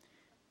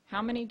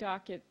 how many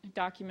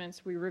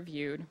documents we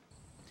reviewed,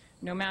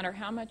 no matter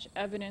how much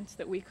evidence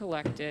that we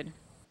collected,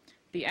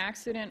 the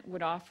accident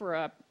would offer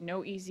up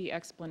no easy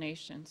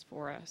explanations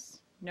for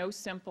us, no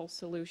simple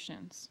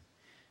solutions.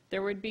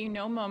 There would be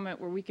no moment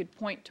where we could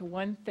point to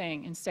one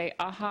thing and say,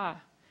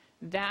 aha,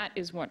 that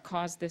is what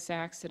caused this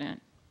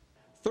accident.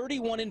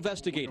 31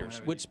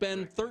 investigators would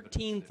spend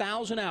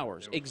 13,000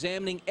 hours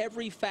examining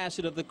every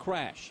facet of the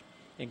crash,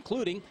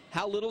 including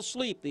how little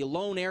sleep the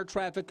lone air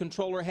traffic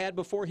controller had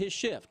before his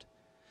shift,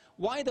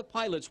 why the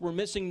pilots were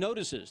missing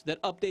notices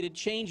that updated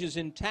changes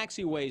in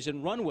taxiways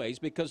and runways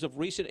because of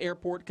recent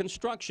airport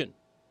construction,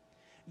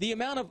 the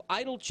amount of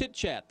idle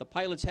chit-chat the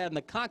pilots had in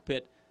the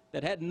cockpit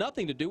that had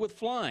nothing to do with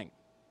flying,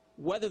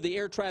 whether the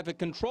air traffic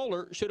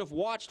controller should have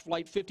watched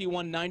Flight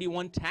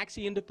 5191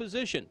 taxi into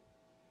position,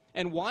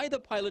 and why the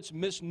pilots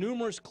missed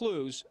numerous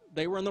clues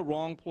they were in the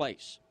wrong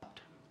place.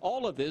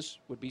 All of this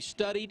would be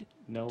studied,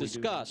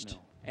 discussed,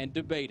 and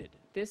debated.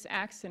 This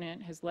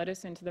accident has led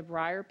us into the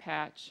briar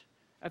patch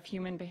of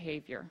human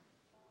behavior.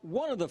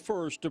 One of the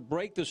first to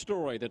break the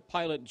story that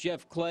pilot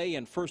Jeff Clay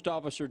and First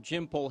Officer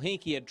Jim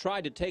Polhinky had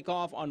tried to take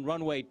off on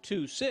runway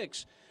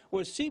 26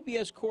 was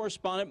CBS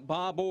correspondent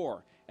Bob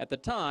Orr, at the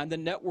time the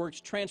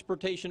network's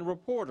transportation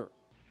reporter.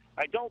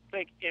 I don't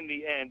think in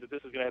the end that this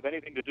is going to have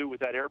anything to do with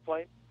that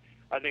airplane.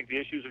 I think the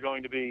issues are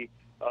going to be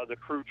the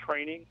crew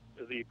training,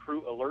 the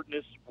crew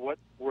alertness, what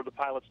were the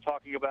pilots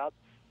talking about,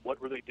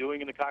 what were they doing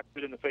in the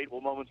cockpit in the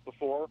fateful moments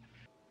before.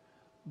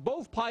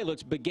 Both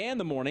pilots began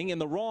the morning in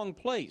the wrong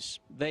place.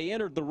 They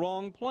entered the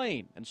wrong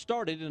plane and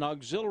started an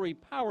auxiliary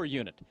power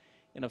unit.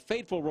 In a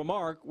fateful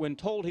remark, when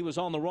told he was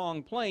on the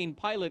wrong plane,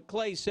 pilot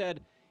Clay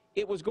said,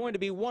 "It was going to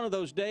be one of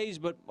those days,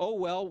 but oh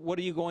well, what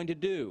are you going to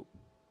do?"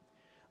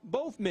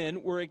 Both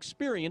men were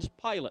experienced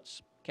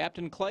pilots.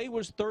 Captain Clay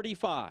was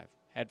 35,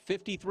 had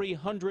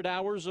 5,300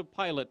 hours of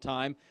pilot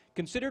time,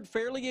 considered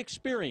fairly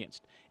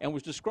experienced, and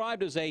was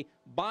described as a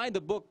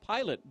by-the-book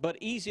pilot, but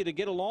easy to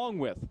get along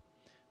with.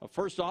 A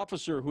first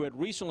officer who had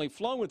recently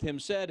flown with him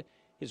said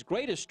his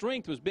greatest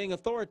strength was being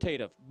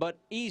authoritative, but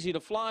easy to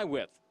fly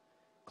with.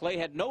 Clay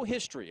had no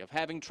history of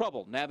having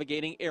trouble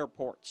navigating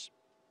airports.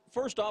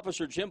 First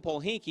Officer Jim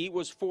Polhinky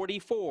was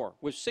 44,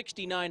 with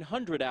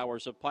 6,900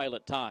 hours of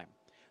pilot time.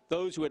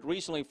 Those who had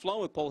recently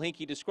flown with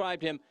Polhinky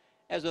described him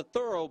as a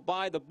thorough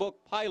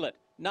by-the-book pilot,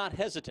 not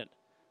hesitant.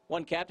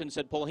 One captain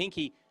said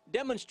Polhinky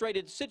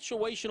demonstrated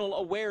situational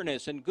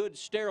awareness and good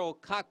sterile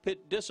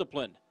cockpit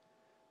discipline.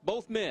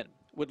 Both men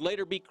would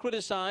later be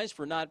criticized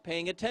for not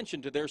paying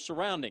attention to their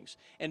surroundings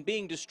and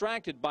being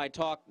distracted by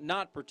talk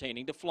not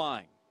pertaining to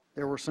flying.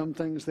 There were some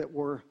things that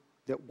were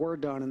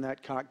done in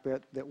that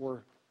cockpit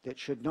that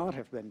should not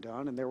have been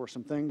done, and there were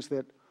some things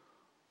that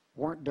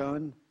weren't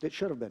done that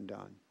should have been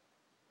done.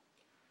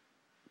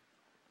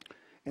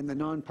 And the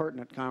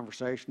non-pertinent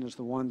conversation is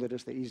the one that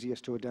is the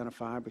easiest to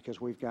identify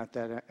because we've got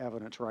that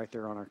evidence right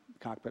there on our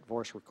cockpit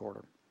voice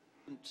recorder.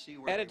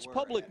 At its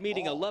public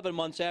meeting 11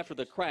 months after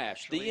the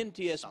crash, the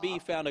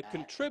NTSB found a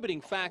contributing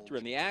factor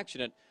in the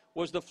accident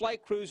was the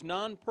flight crew's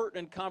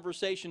non-pertinent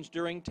conversations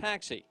during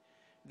taxi.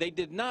 They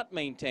did not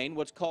maintain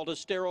what's called a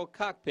sterile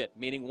cockpit,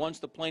 meaning once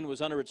the plane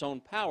was under its own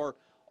power,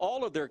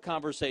 all of their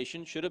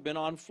conversation should have been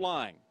on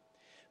flying.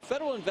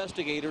 Federal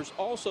investigators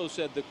also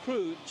said the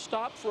crew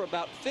stopped for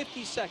about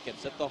 50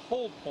 seconds at the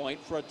hold point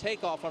for a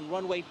takeoff on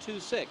runway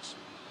 26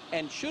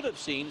 and should have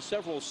seen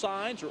several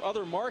signs or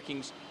other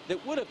markings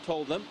that would have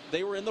told them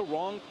they were in the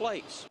wrong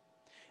place.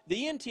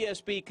 The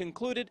NTSB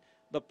concluded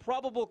the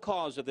probable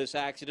cause of this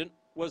accident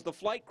was the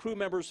flight crew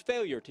members'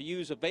 failure to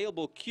use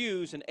available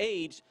cues and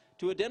aids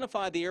to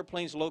identify the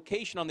airplane's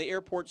location on the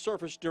airport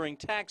surface during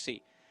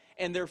taxi,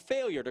 and their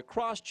failure to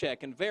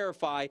cross-check and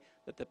verify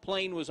that the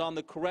plane was on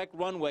the correct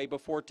runway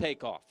before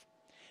takeoff.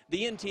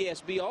 The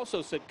NTSB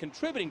also said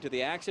contributing to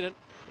the accident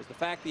was the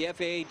fact the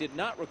FAA did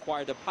not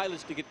require the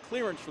pilots to get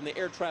clearance from the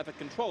air traffic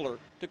controller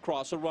to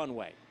cross a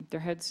runway. Their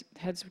heads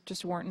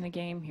just weren't in the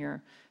game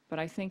here, but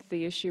I think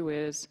the issue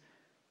is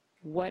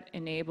what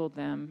enabled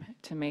them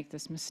to make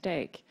this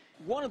mistake.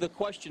 One of the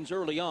questions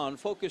early on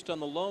focused on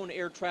the lone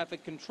air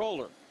traffic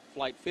controller.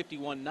 Flight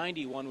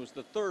 5191 was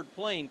the third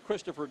plane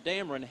Christopher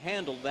Dameron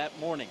handled that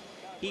morning.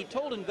 He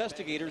told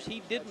investigators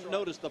he didn't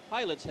notice the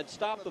pilots had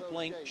stopped the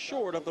plane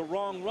short of the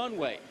wrong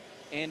runway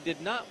and did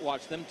not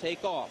watch them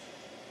take off.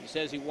 He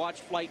says he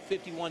watched Flight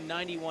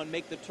 5191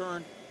 make the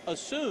turn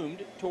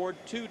assumed toward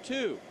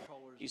 22.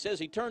 He says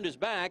he turned his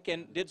back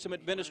and did some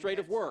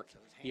administrative work.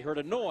 He heard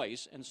a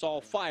noise and saw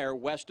fire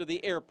west of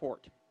the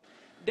airport.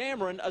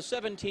 Dameron, a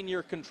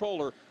 17-year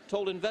controller,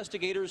 told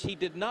investigators he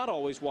did not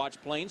always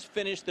watch planes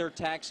finish their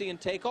taxi and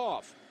take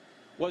off.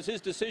 Was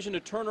his decision to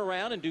turn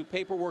around and do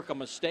paperwork a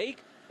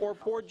mistake or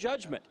poor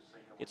judgment?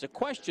 It's a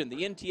question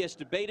the NTS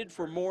debated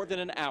for more than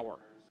an hour.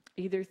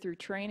 Either through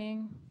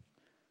training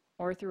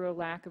or through a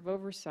lack of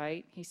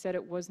oversight, he said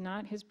it was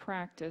not his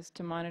practice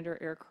to monitor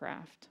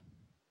aircraft.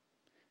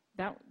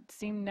 That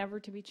seemed never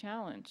to be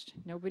challenged.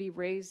 Nobody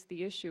raised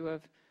the issue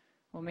of,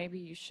 well, maybe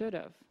you should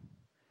have.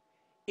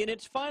 In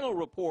its final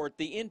report,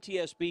 the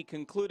NTSB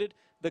concluded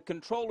the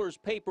controller's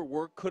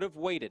paperwork could have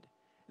waited,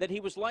 that he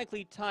was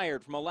likely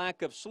tired from a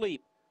lack of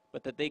sleep,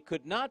 but that they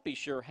could not be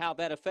sure how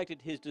that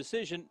affected his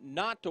decision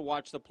not to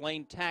watch the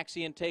plane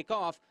taxi and take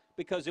off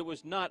because it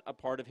was not a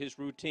part of his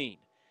routine.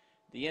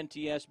 The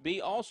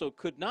NTSB also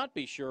could not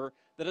be sure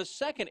that a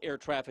second air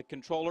traffic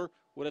controller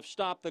would have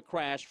stopped the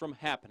crash from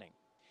happening.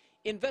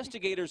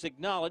 Investigators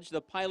acknowledged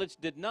the pilots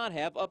did not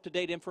have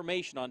up-to-date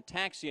information on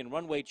taxi and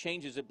runway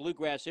changes at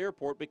Bluegrass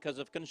Airport because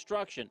of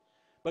construction,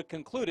 but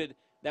concluded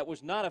that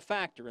was not a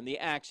factor in the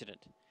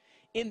accident.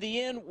 In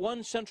the end,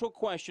 one central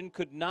question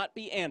could not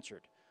be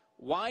answered.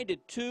 Why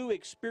did two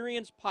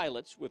experienced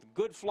pilots with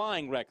good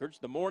flying records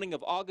the morning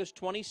of August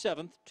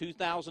 27,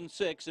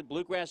 2006 at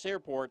Bluegrass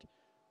Airport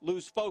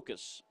lose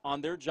focus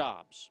on their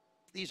jobs?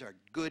 These are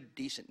good,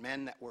 decent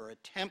men that were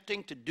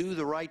attempting to do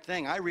the right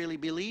thing. I really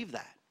believe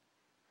that.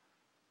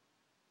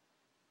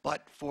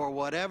 But for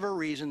whatever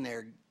reason,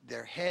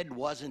 their head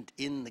wasn't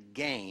in the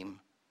game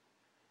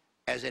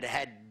as it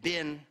had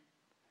been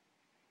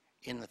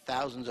in the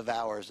thousands of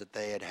hours that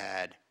they had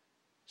had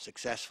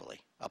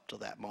successfully up to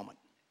that moment.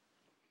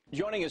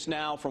 Joining us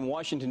now from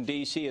Washington,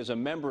 D.C. is a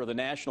member of the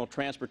National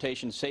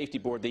Transportation Safety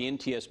Board, the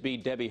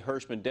NTSB, Debbie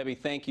Hirschman. Debbie,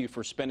 thank you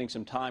for spending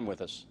some time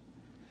with us.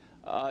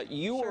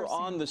 You were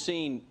on the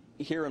scene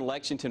here in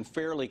Lexington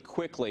fairly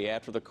quickly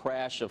after the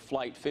crash of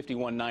Flight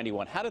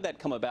 5191. How did that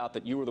come about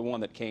that you were the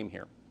one that came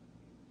here?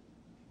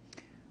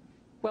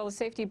 Well, the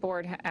safety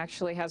board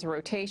actually has a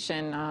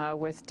rotation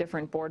with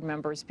different board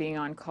members being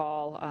on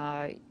call.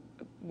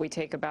 We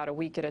take about a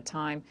week at a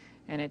time,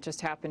 and it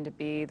just happened to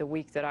be the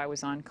week that I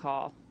was on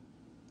call.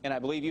 And I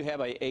believe you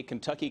have a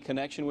Kentucky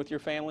connection with your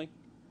family?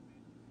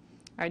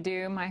 I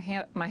do.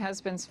 My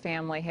husband's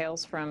family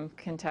hails from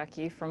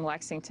Kentucky, from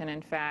Lexington,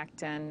 in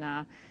fact,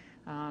 and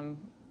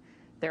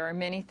there are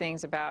many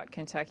things about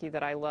Kentucky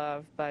that I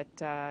love, but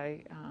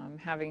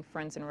having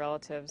friends and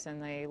relatives in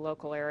the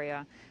local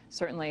area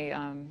certainly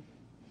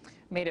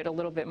made it a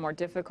little bit more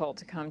difficult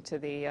to come to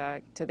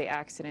the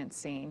accident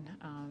scene.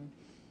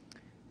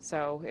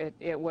 So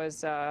it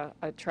was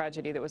a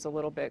tragedy that was a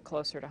little bit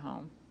closer to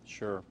home.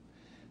 Sure.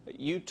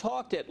 You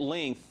talked at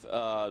length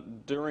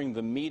during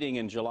the meeting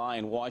in July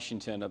in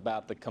Washington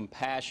about the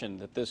compassion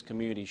that this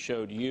community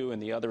showed you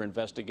and the other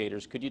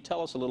investigators. Could you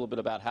tell us a little bit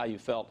about how you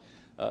felt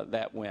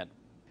that went?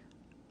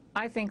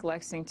 I think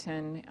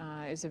Lexington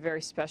is a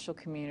very special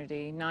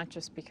community, not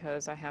just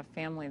because I have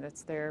family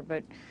that's there,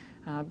 but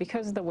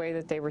because of the way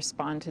that they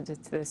responded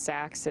to this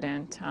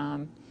accident.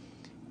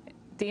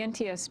 The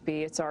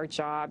NTSB, it's our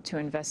job to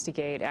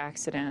investigate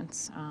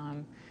accidents.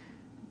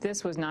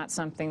 This was not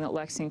something that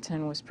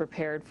Lexington was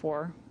prepared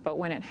for, but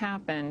when it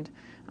happened,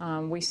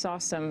 we saw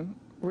some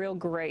real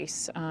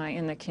grace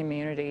in the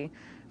community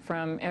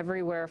from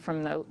everywhere,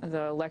 from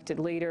the elected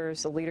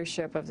leaders, the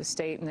leadership of the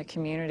state and the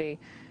community,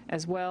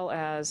 as well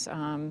as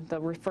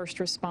the first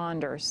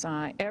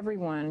responders.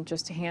 Everyone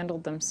just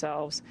handled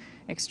themselves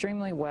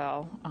extremely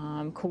well.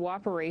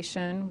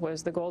 Cooperation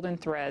was the golden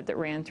thread that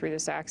ran through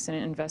this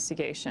accident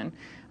investigation.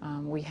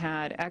 We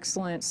had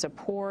excellent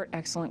support,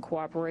 excellent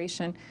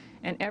cooperation,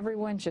 and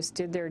everyone just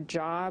did their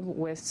job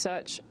with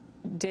such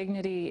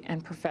dignity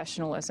and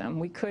professionalism.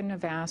 We couldn't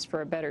have asked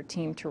for a better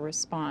team to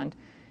respond.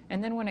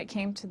 And then when it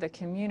came to the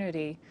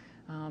community,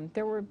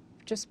 there were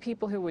just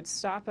people who would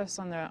stop us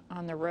on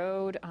the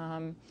road,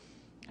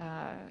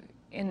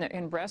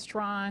 in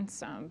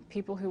restaurants,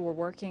 people who were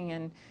working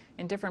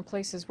in different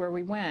places where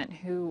we went,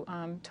 who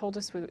told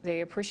us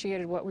they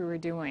appreciated what we were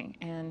doing,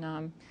 and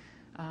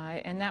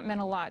that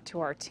meant a lot to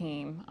our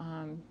team.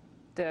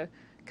 The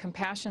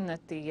compassion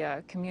that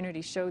the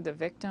community showed the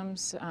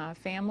victims'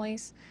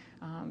 families,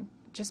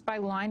 just by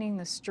lining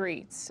the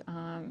streets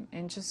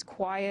and just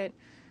quiet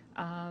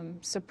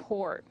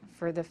support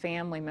for the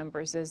family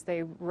members as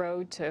they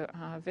rode to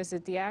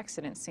visit the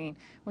accident scene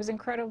was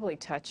incredibly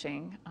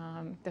touching.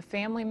 The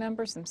family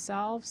members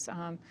themselves,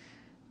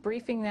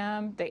 briefing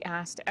them, they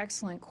asked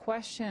excellent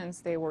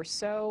questions. They were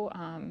so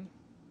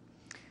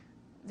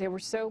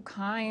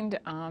kind,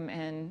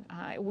 and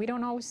we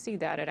don't always see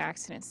that at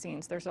accident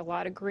scenes. There's a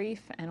lot of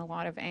grief and a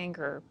lot of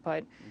anger,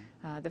 but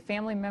the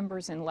family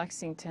members in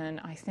Lexington,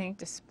 I think,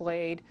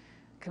 displayed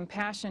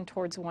compassion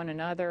towards one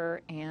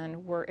another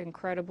and were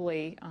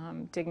incredibly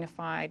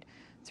dignified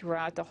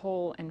throughout the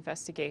whole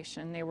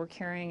investigation. They were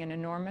carrying an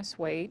enormous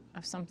weight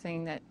of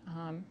something that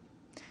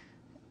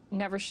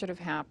never should have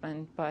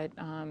happened, but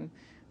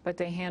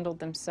they handled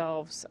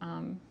themselves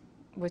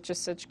with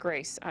just such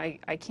grace.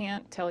 I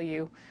can't tell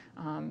you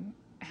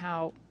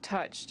how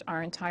touched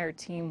our entire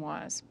team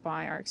was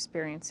by our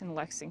experience in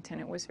Lexington.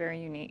 It was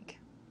very unique.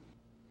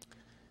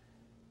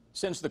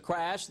 Since the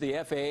crash, the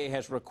FAA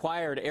has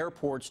required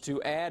airports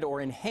to add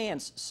or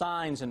enhance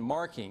signs and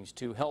markings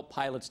to help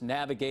pilots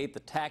navigate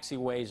the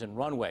taxiways and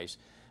runways.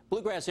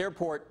 Bluegrass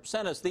Airport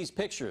sent us these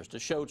pictures to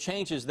show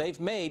changes they've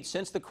made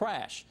since the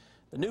crash.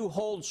 The new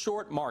hold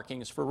short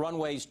markings for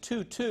runways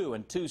 22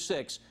 and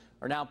 26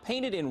 are now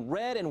painted in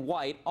red and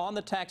white on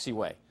the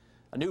taxiway.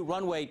 A new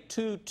runway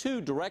 22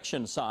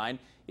 direction sign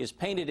is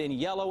painted in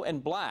yellow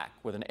and black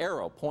with an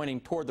arrow pointing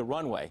toward the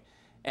runway.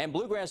 And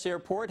Bluegrass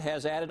Airport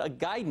has added a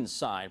guidance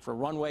sign for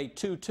runway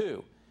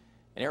 22.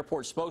 An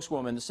airport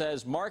spokeswoman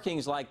says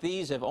markings like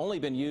these have only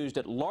been used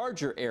at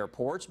larger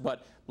airports,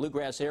 but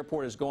Bluegrass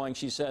Airport is going,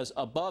 she says,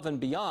 above and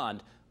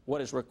beyond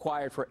what is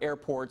required for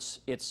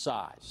airports its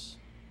size.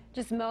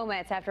 Just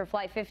moments after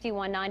Flight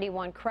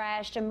 5191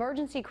 crashed,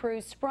 emergency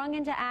crews sprung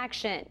into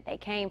action. They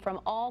came from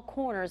all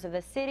corners of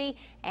the city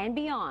and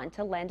beyond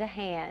to lend a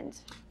hand.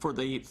 For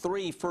the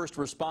 3 first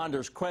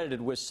responders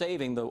credited with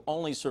saving the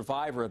only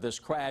survivor of this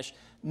crash,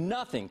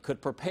 nothing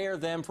could prepare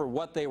them for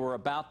what they were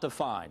about to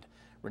find.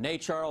 Renee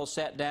Charles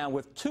sat down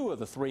with 2 of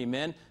the 3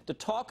 men to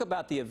talk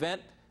about the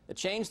event that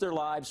changed their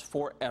lives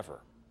forever.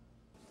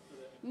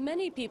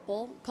 Many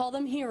people call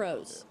them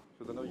heroes.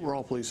 We're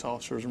all police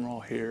officers and we're all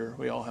here.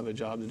 We all have a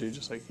job to do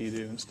just like you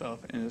do and stuff.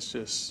 And it's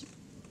just,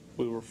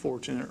 we were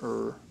fortunate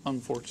or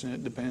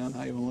unfortunate, depending on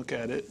how you want to look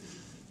at it,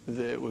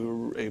 that we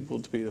were able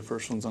to be the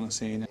first ones on the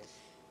scene.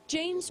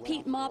 James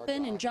Pete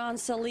Maupin and John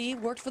Salih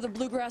worked for the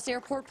Bluegrass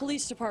Airport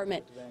Police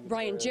Department.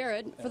 Brian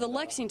Jarrett for the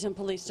Lexington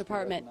Police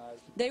Department.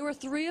 They were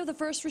three of the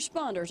first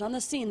responders on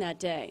the scene that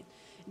day.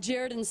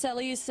 Jarrett and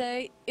Salih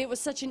say it was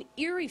such an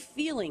eerie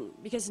feeling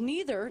because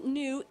neither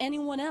knew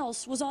anyone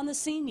else was on the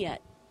scene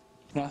yet.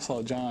 When I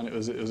saw John, it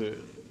was a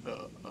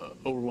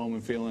overwhelming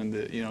feeling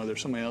that, you know,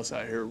 there's somebody else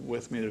out here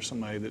with me. There's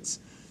somebody that's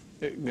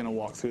going to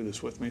walk through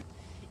this with me.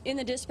 In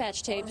the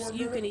dispatch tapes,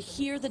 you can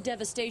hear the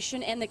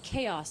devastation and the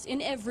chaos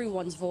in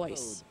everyone's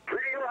voice.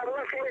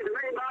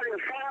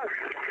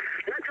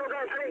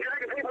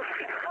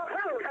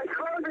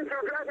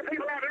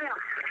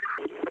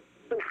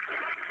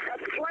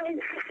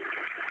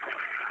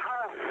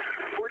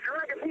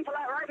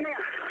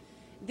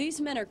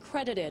 These men are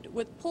credited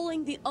with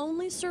pulling the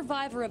only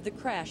survivor of the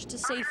crash to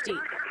safety.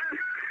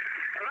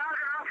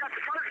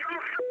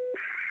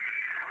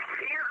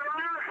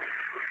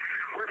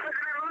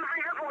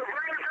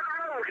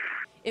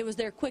 It was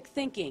their quick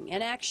thinking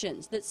and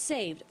actions that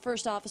saved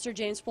First Officer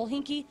James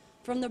Polhinky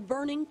from the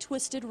burning,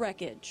 twisted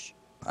wreckage.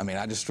 I mean,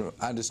 I just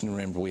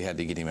remember we had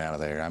to get him out of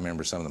there. I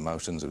remember some of the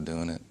motions of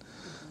doing it,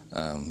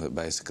 but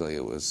basically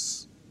it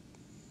was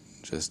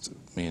just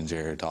me and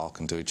Jared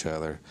talking to each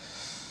other,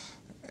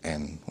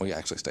 and we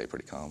actually stayed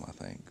pretty calm, I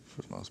think,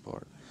 for the most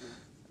part,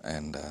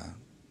 and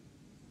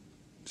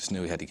just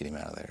knew we had to get him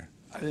out of there.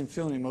 I didn't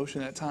feel any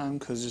emotion at that time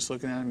because just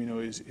looking at him, you know,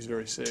 he's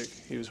very sick.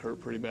 He was hurt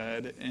pretty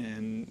bad,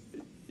 and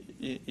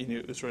you knew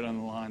it was right on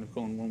the line of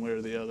going one way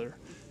or the other.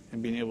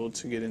 And being able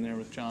to get in there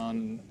with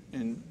John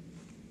and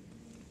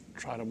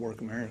try to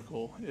work a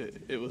miracle,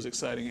 it was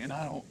exciting. And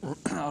I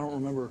don't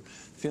remember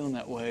feeling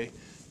that way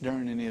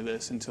during any of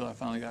this until I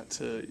finally got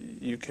to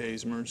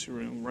UK's emergency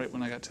room. Right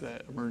when I got to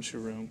that emergency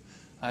room,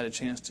 I had a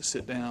chance to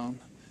sit down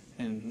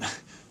and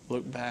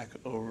look back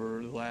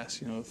over the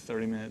last,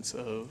 30 minutes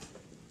of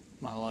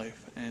my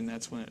life, and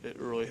that's when it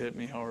really hit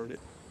me hard.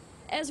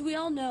 As we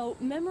all know,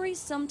 memories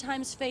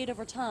sometimes fade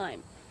over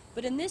time,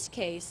 but in this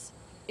case,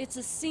 it's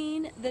a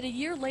scene that a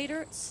year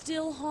later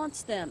still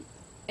haunts them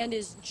and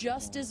is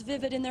just as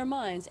vivid in their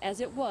minds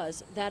as it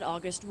was that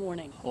August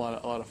morning. A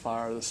lot of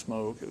fire, the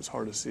smoke, it was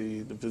hard to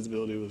see. The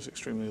visibility was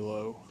extremely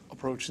low.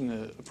 Approaching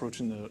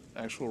the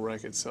actual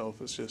wreck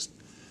itself is just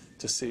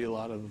to see a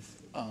lot of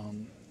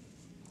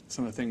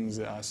some of the things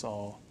that I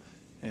saw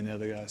and the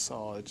other guys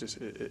saw.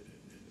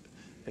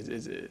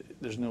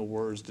 There's no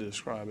words to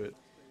describe it.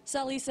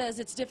 Salih says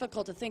it's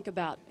difficult to think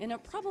about, and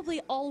it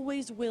probably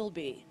always will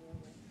be.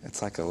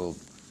 It's like a little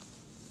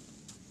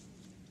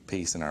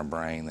piece in our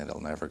brain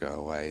that'll never go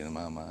away, in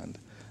my mind.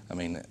 I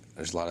mean,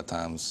 there's a lot of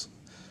times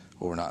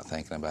where we're not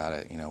thinking about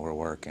it. We're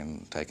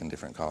working, taking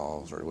different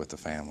calls, or with the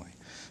family,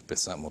 but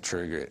something will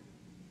trigger it.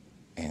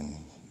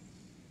 And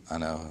I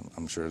know,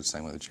 I'm sure the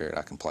same with Jared,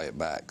 I can play it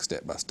back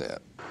step by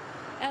step.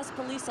 As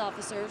police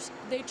officers,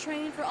 they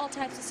train for all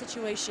types of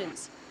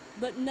situations,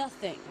 but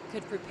nothing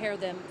could prepare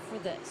them for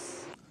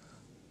this.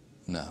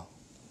 No,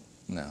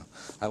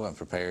 I wasn't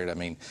prepared. I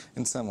mean,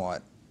 in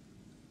somewhat,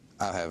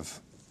 I have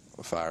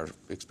a fire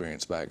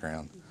experience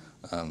background,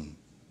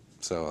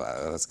 so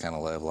that's the kind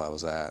of level I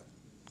was at,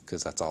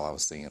 because that's all I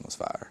was seeing was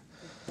fire.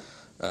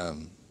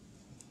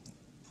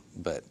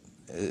 But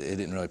it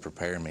didn't really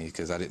prepare me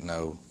because I didn't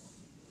know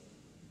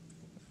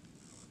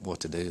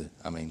what to do.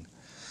 I mean,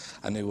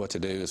 I knew what to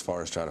do as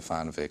far as try to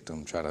find a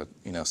victim, try to,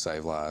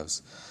 save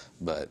lives,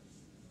 but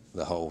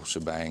the whole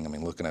shebang, I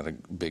mean, looking at a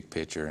big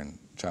picture and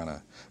trying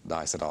to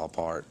dice it all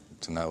apart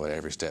to know at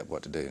every step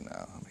what to do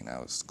now, I mean, I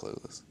was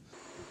clueless.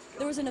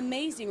 There was an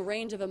amazing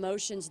range of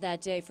emotions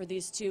that day for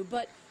these two,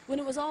 but when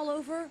it was all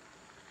over,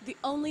 the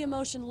only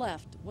emotion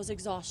left was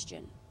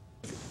exhaustion.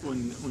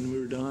 When we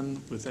were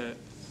done with that,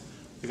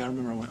 I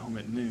remember I went home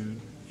at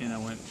noon, and I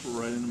went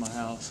right into my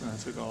house, and I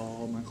took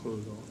all my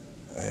clothes off.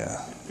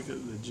 Yeah.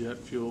 Because the jet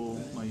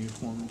fuel, my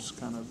uniform's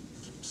kind of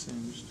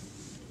singed.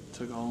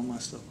 Took all my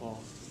stuff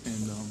off,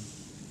 and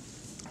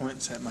I went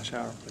and sat in my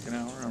shower for like an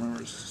hour. I remember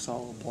it was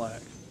solid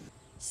black.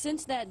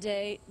 Since that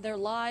day, their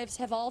lives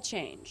have all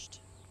changed.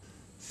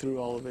 Through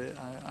all of it,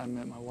 I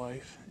met my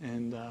wife,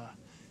 and I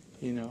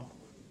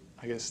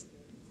guess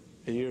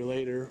a year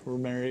later, we're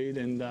married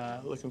and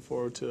looking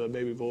forward to a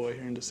baby boy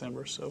here in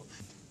December. So,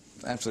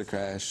 after the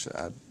crash,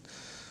 I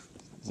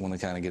wanted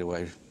to kind of get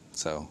away,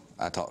 so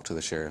I talked to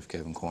the sheriff,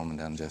 Kevin Corman,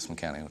 down in Jessamine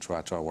County, which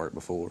I worked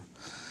before,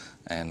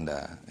 and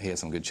he had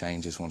some good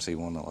changes once he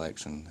won the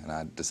election, and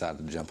I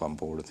decided to jump on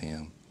board with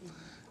him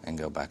and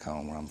go back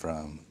home where I'm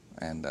from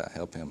and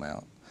help him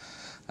out.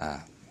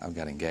 I've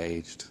got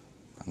engaged.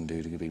 I'm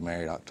due to be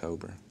married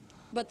October.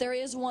 But there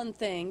is one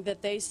thing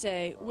that they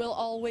say will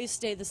always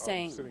stay the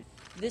same.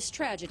 This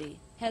tragedy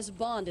has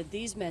bonded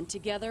these men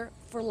together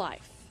for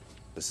life.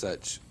 It's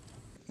such,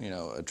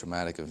 a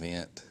traumatic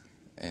event,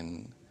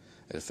 and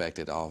it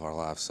affected all of our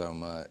lives so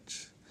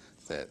much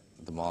that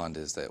the bond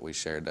is that we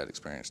shared that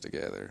experience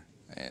together.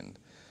 And,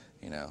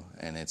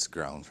 and it's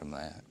grown from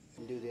that.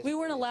 We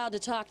weren't allowed to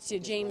talk to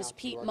James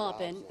Pete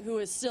Maupin, who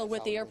is still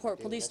with the Airport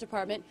Police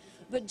Department,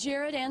 but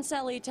Jared and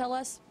Sally tell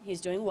us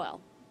he's doing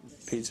well.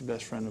 Pete's the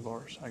best friend of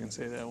ours. I can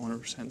say that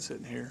 100%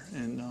 sitting here.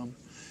 And,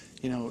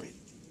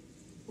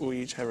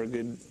 we each have our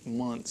good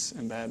months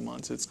and bad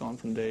months. It's gone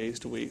from days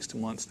to weeks to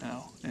months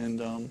now.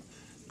 And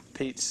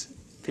Pete's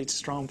a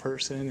strong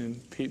person,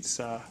 and he's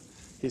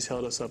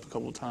held us up a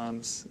couple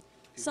times.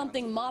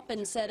 Something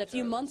Maupin said a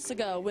few months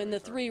ago when the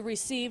three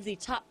received the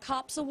Top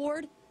Cops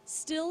Award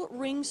still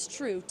rings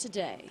true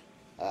today.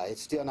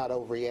 It's still not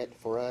over yet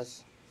for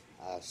us,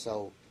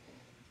 so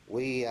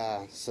we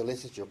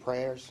solicit your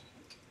prayers,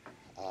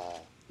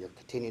 your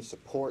continued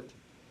support,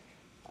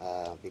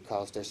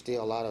 because there's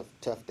still a lot of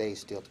tough days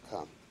still to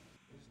come.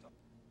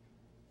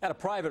 At a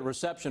private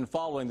reception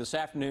following this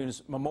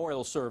afternoon's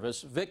memorial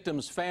service,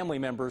 victims' family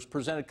members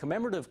presented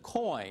commemorative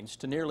coins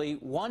to nearly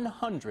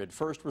 100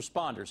 first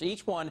responders,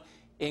 each one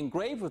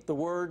engraved with the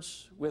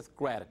words, "with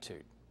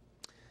gratitude."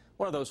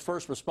 One of those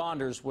first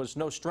responders was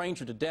no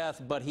stranger to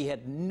death, but he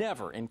had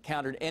never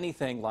encountered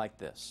anything like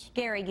this.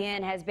 Gary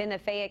Ginn has been the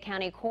Fayette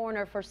County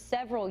coroner for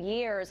several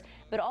years,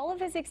 but all of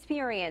his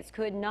experience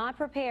could not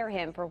prepare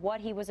him for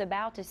what he was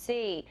about to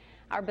see.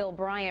 Our Bill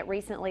Bryant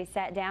recently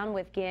sat down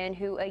with Ginn,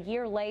 who a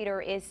year later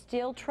is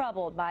still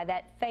troubled by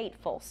that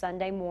fateful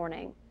Sunday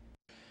morning.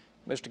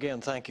 Mr.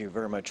 Ginn, thank you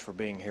very much for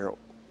being here.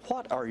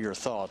 What are your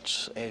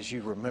thoughts as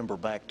you remember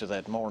back to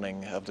that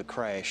morning of the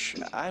crash?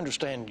 I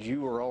understand you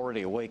were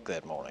already awake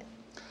that morning.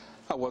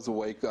 I was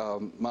awake.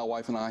 My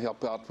wife and I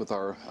helped out with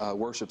our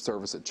worship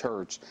service at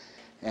church,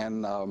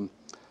 and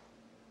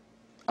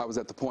I was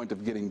at the point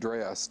of getting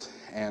dressed,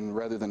 and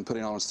rather than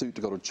putting on a suit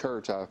to go to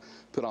church, I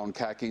put on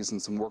khakis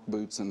and some work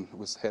boots and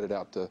was headed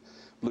out to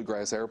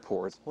Bluegrass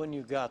Airport. When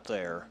you got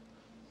there,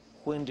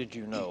 when did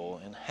you know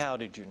and how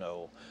did you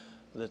know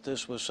that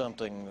this was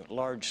something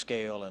large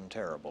scale and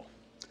terrible?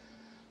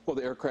 Well,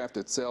 the aircraft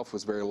itself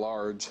was very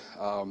large,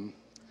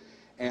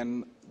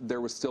 and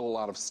there was still a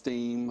lot of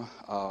steam,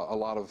 a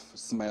lot of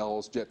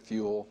smells, jet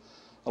fuel,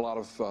 a lot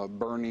of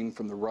burning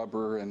from the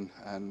rubber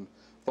and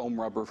foam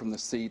rubber from the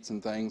seats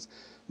and things.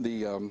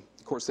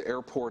 Of course, the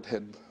airport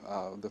had,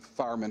 the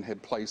firemen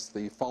had placed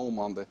the foam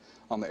on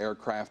the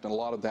aircraft, and a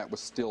lot of that was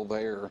still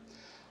there.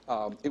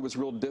 It was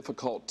real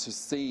difficult to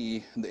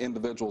see the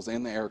individuals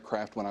in the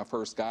aircraft when I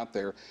first got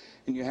there,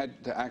 and you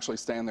had to actually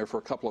stand there for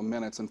a couple of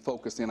minutes and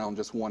focus in on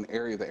just one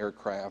area of the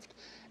aircraft.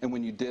 And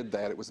when you did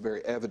that, it was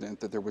very evident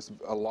that there was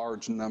a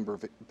large number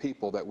of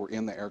people that were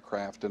in the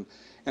aircraft, and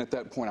at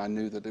that point I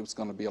knew that it was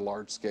going to be a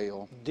large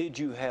scale. Did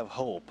you have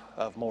hope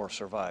of more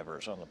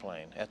survivors on the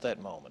plane at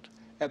that moment?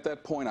 At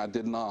that point I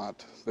did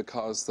not,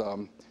 because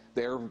the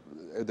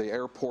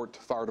airport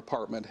fire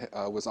department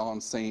was on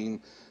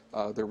scene.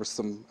 There was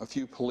a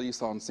few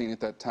police on scene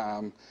at that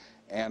time,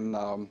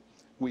 and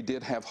we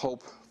did have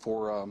hope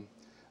for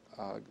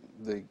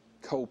the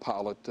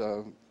co-pilot,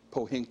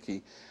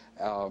 Pohinke,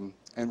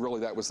 and really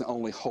that was the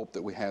only hope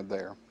that we had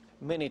there.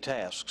 Many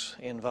tasks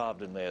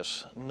involved in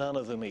this, none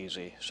of them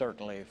easy,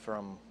 certainly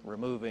from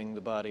removing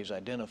the bodies,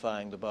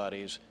 identifying the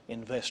bodies,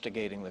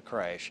 investigating the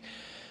crash.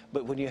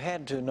 But when you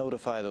had to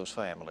notify those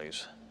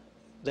families,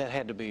 that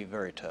had to be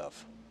very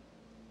tough.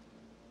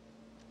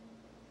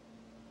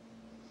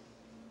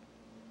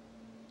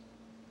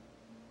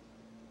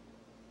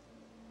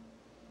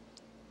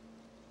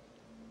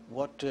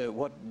 What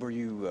were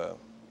you,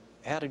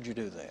 how did you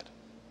do that?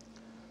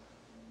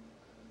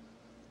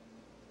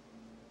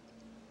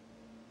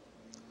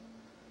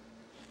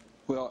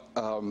 Well,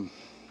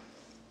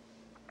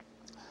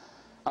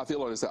 I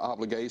feel it is an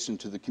obligation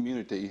to the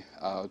community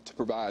to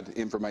provide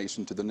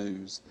information to the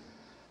news.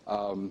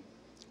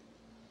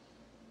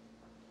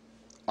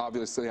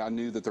 Obviously, I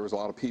knew that there was a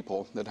lot of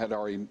people that had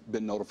already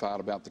been notified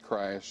about the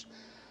crash.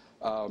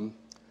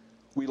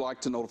 We like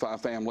to notify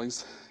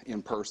families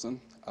in person.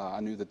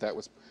 I knew that that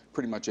was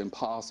pretty much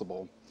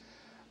impossible.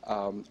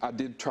 I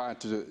did try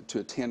to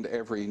attend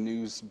every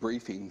news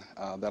briefing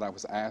that I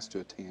was asked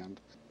to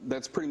attend.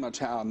 That's pretty much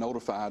how I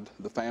notified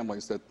the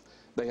families that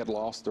they had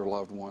lost their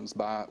loved ones,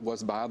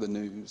 was by the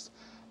news,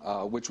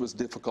 which was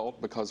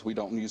difficult because we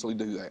don't usually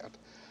do that.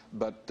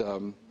 But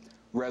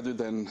rather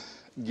than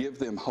give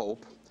them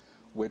hope,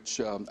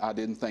 which I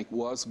didn't think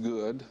was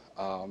good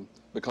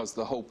because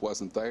the hope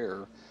wasn't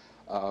there,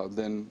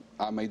 then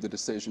I made the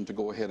decision to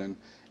go ahead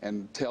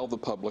and tell the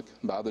public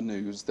by the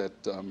news that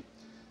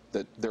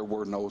that there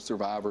were no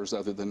survivors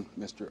other than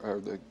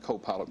the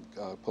co-pilot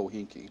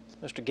Pohinke.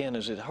 Mr. Ginn,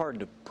 is it hard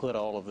to put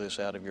all of this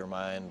out of your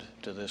mind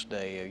to this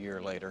day, a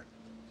year later?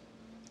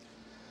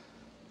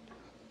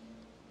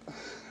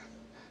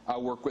 I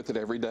work with it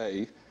every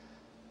day.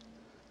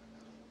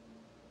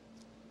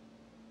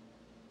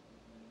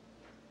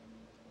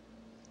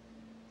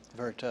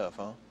 Very tough,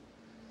 huh?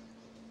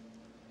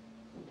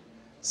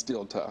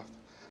 Still tough.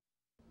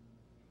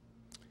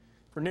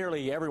 For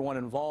nearly everyone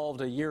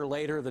involved, a year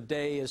later, the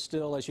day is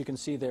still, as you can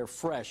see there,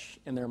 fresh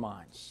in their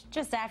minds.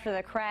 Just after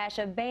the crash,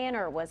 a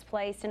banner was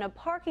placed in a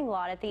parking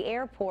lot at the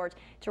airport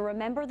to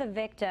remember the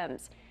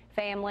victims.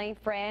 Family,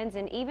 friends,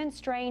 and even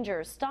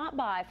strangers stopped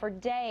by for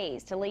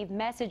days to leave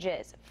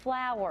messages,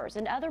 flowers,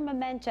 and other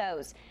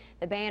mementos.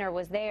 The banner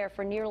was there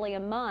for nearly a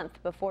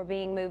month before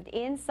being moved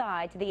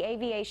inside to the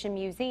Aviation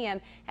Museum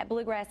at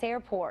Bluegrass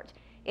Airport.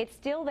 It's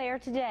still there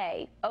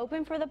today,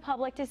 open for the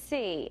public to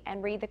see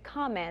and read the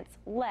comments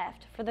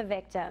left for the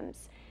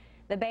victims.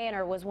 The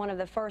banner was one of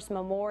the first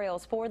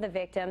memorials for the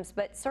victims,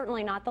 but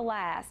certainly not the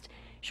last.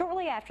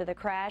 Shortly after the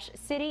crash,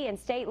 city and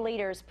state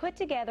leaders put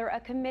together a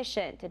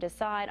commission to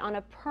decide on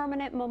a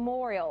permanent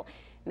memorial.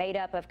 Made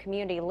up of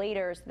community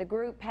leaders, the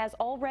group has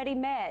already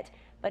met,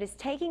 but is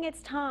taking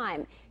its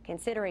time,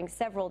 considering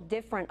several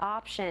different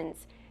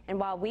options. And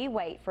while we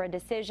wait for a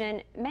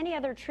decision, many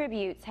other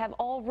tributes have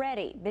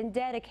already been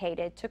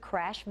dedicated to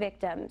crash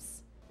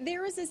victims.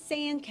 There is a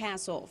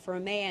sandcastle for a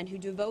man who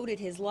devoted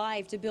his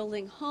life to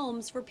building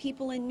homes for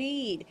people in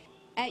need.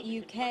 At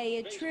UK,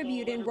 a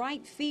tribute in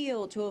right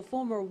field to a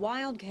former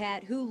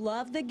Wildcat who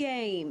loved the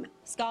game.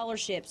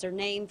 Scholarships are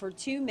named for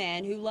two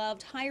men who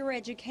loved higher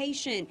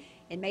education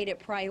and made it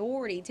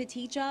priority to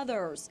teach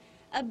others.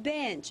 A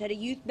bench at a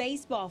youth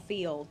baseball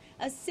field,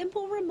 a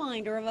simple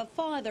reminder of a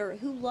father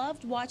who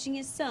loved watching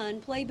his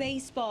son play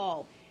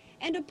baseball.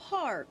 And a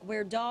park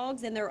where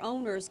dogs and their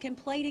owners can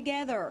play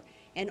together.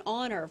 An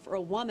honor for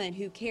a woman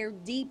who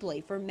cared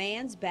deeply for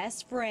man's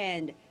best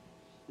friend.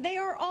 They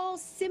are all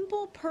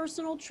simple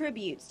personal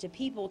tributes to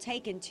people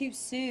taken too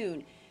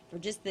soon. For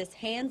just this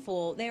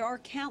handful, there are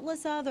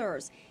countless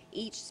others,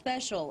 each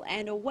special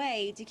and a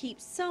way to keep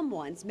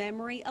someone's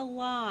memory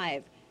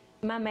alive.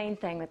 My main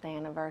thing with the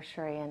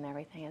anniversary and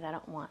everything is I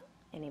don't want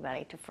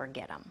anybody to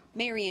forget them.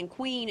 Marion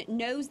Queen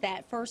knows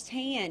that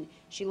firsthand.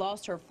 She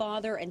lost her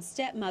father and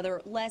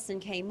stepmother, Les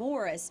and Kay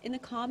Morris, in the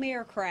Calm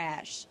Air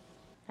crash.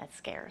 That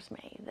scares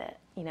me that,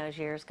 as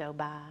years go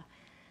by,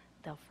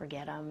 they'll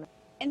forget them.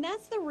 And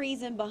that's the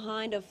reason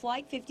behind a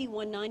Flight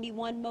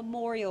 5191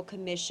 Memorial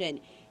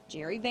Commission.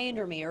 Jerry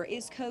Vandermeer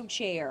is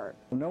co-chair.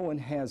 No one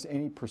has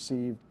any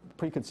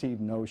preconceived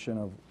notion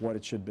of what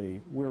it should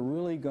be. We're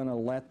really going to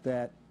let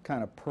that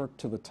kind of perk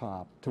to the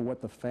top to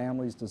what the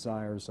family's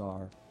desires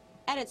are.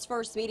 At its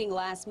first meeting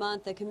last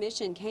month, the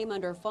commission came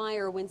under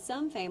fire when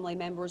some family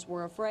members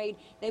were afraid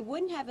they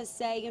wouldn't have a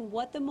say in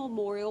what the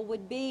memorial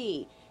would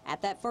be.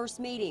 At that first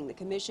meeting, the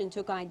commission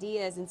took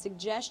ideas and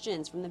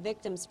suggestions from the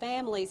victims'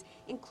 families,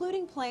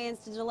 including plans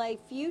to delay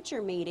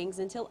future meetings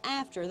until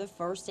after the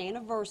first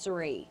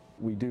anniversary.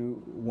 We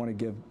do want to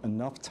give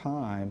enough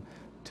time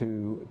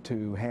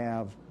to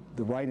have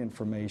the right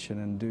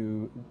information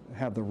and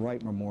have the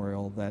right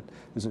memorial that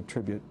is a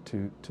tribute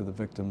to the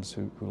victims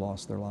who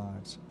lost their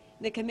lives.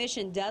 The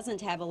commission doesn't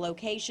have a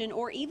location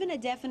or even a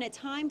definite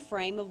time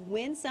frame of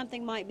when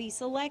something might be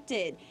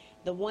selected.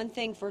 The one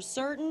thing for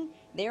certain,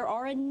 there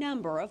are a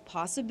number of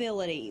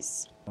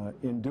possibilities.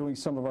 In doing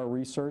some of our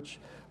research,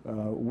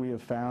 we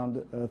have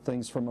found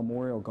things from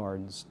memorial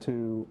gardens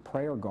to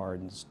prayer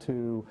gardens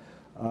to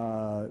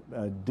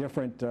a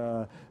different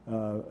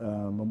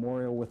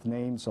memorial with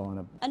names on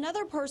them.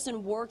 Another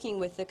person working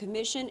with the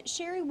commission,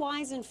 Sherry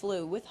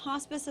Weisenflew with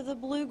Hospice of the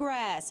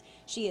Bluegrass.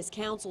 She has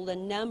counseled a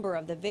number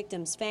of the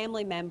victims'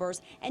 family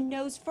members and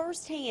knows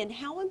firsthand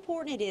how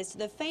important it is to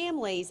the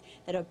families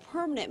that a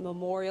permanent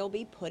memorial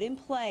be put in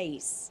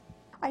place.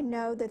 I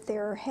know that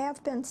there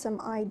have been some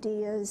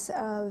ideas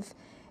of,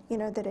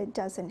 that it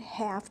doesn't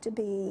have to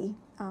be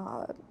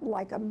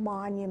like a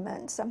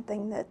monument,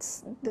 something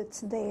that's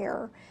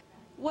there.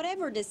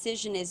 Whatever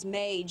decision is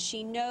made,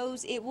 she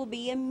knows it will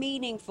be a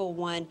meaningful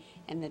one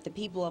and that the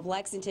people of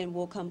Lexington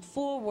will come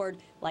forward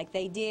like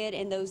they did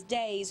in those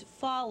days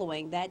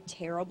following that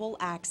terrible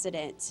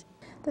accident.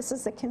 This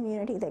is a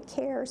community that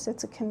cares.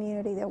 It's a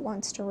community that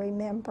wants to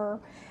remember,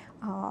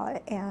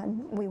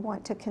 and we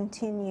want to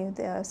continue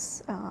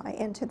this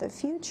into the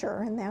future,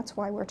 and that's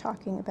why we're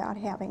talking about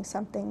having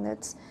something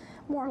that's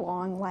more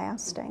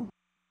long-lasting.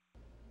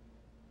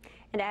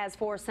 And as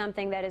for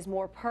something that is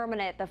more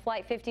permanent, the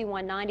Flight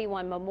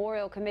 5191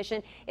 Memorial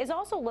Commission is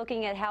also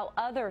looking at how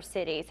other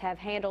cities have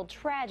handled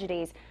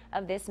tragedies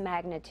of this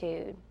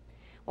magnitude.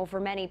 Well, for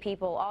many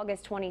people,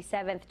 August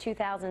 27th,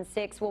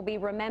 2006 will be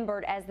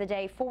remembered as the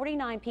day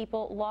 49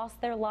 people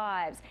lost their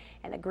lives,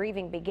 and the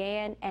grieving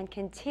began and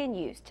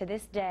continues to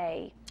this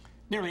day.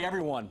 Nearly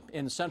everyone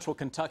in central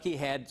Kentucky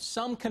had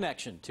some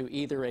connection to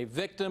either a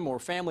victim or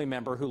family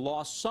member who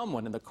lost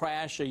someone in the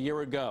crash a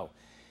year ago.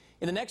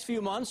 In the next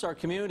few months, our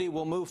community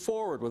will move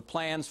forward with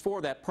plans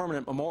for that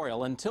permanent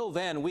memorial. Until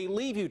then, we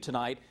leave you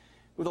tonight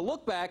with a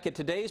look back at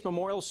today's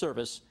memorial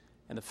service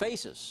and the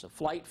faces of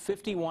Flight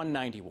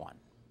 5191.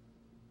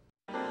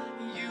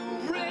 You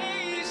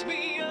raise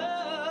me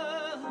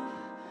up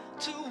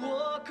to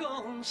walk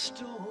on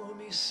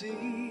stormy seas.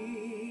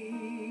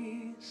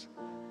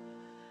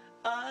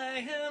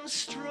 I am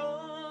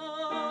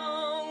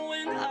strong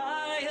when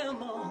I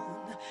am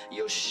on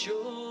your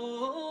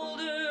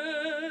shoulders.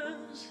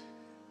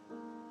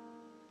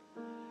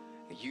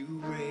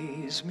 You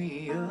raise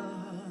me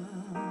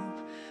up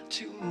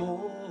to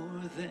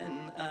more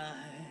than I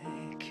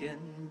can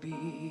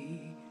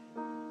be.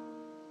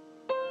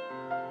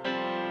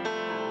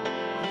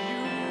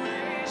 You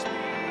raise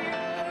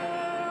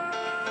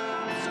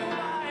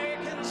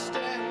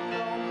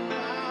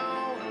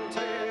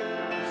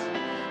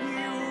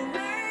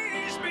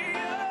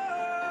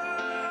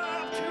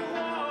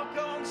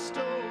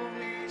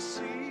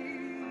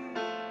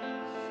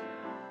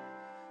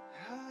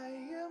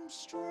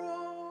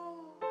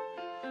strong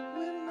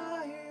when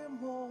I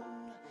am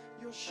on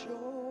your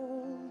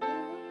shoulders.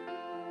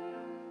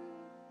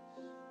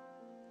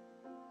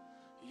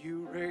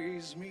 You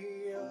raise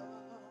me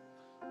up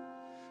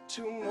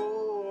to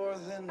more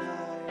than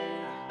I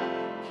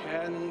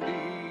can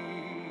be.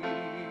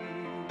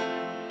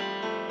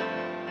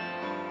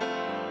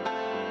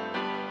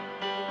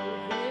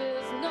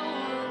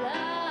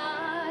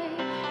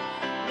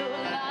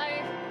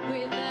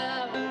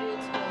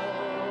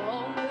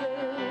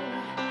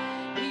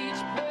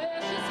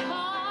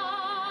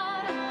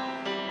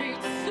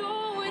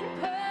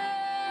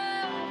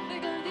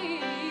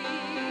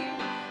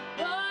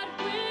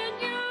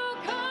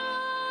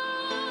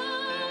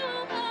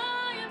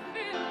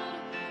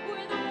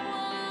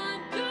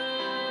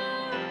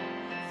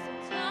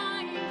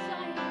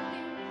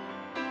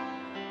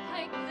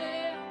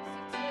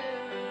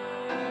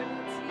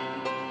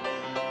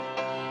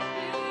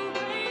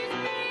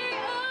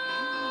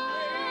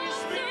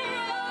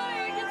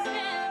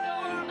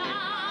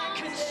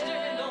 Stand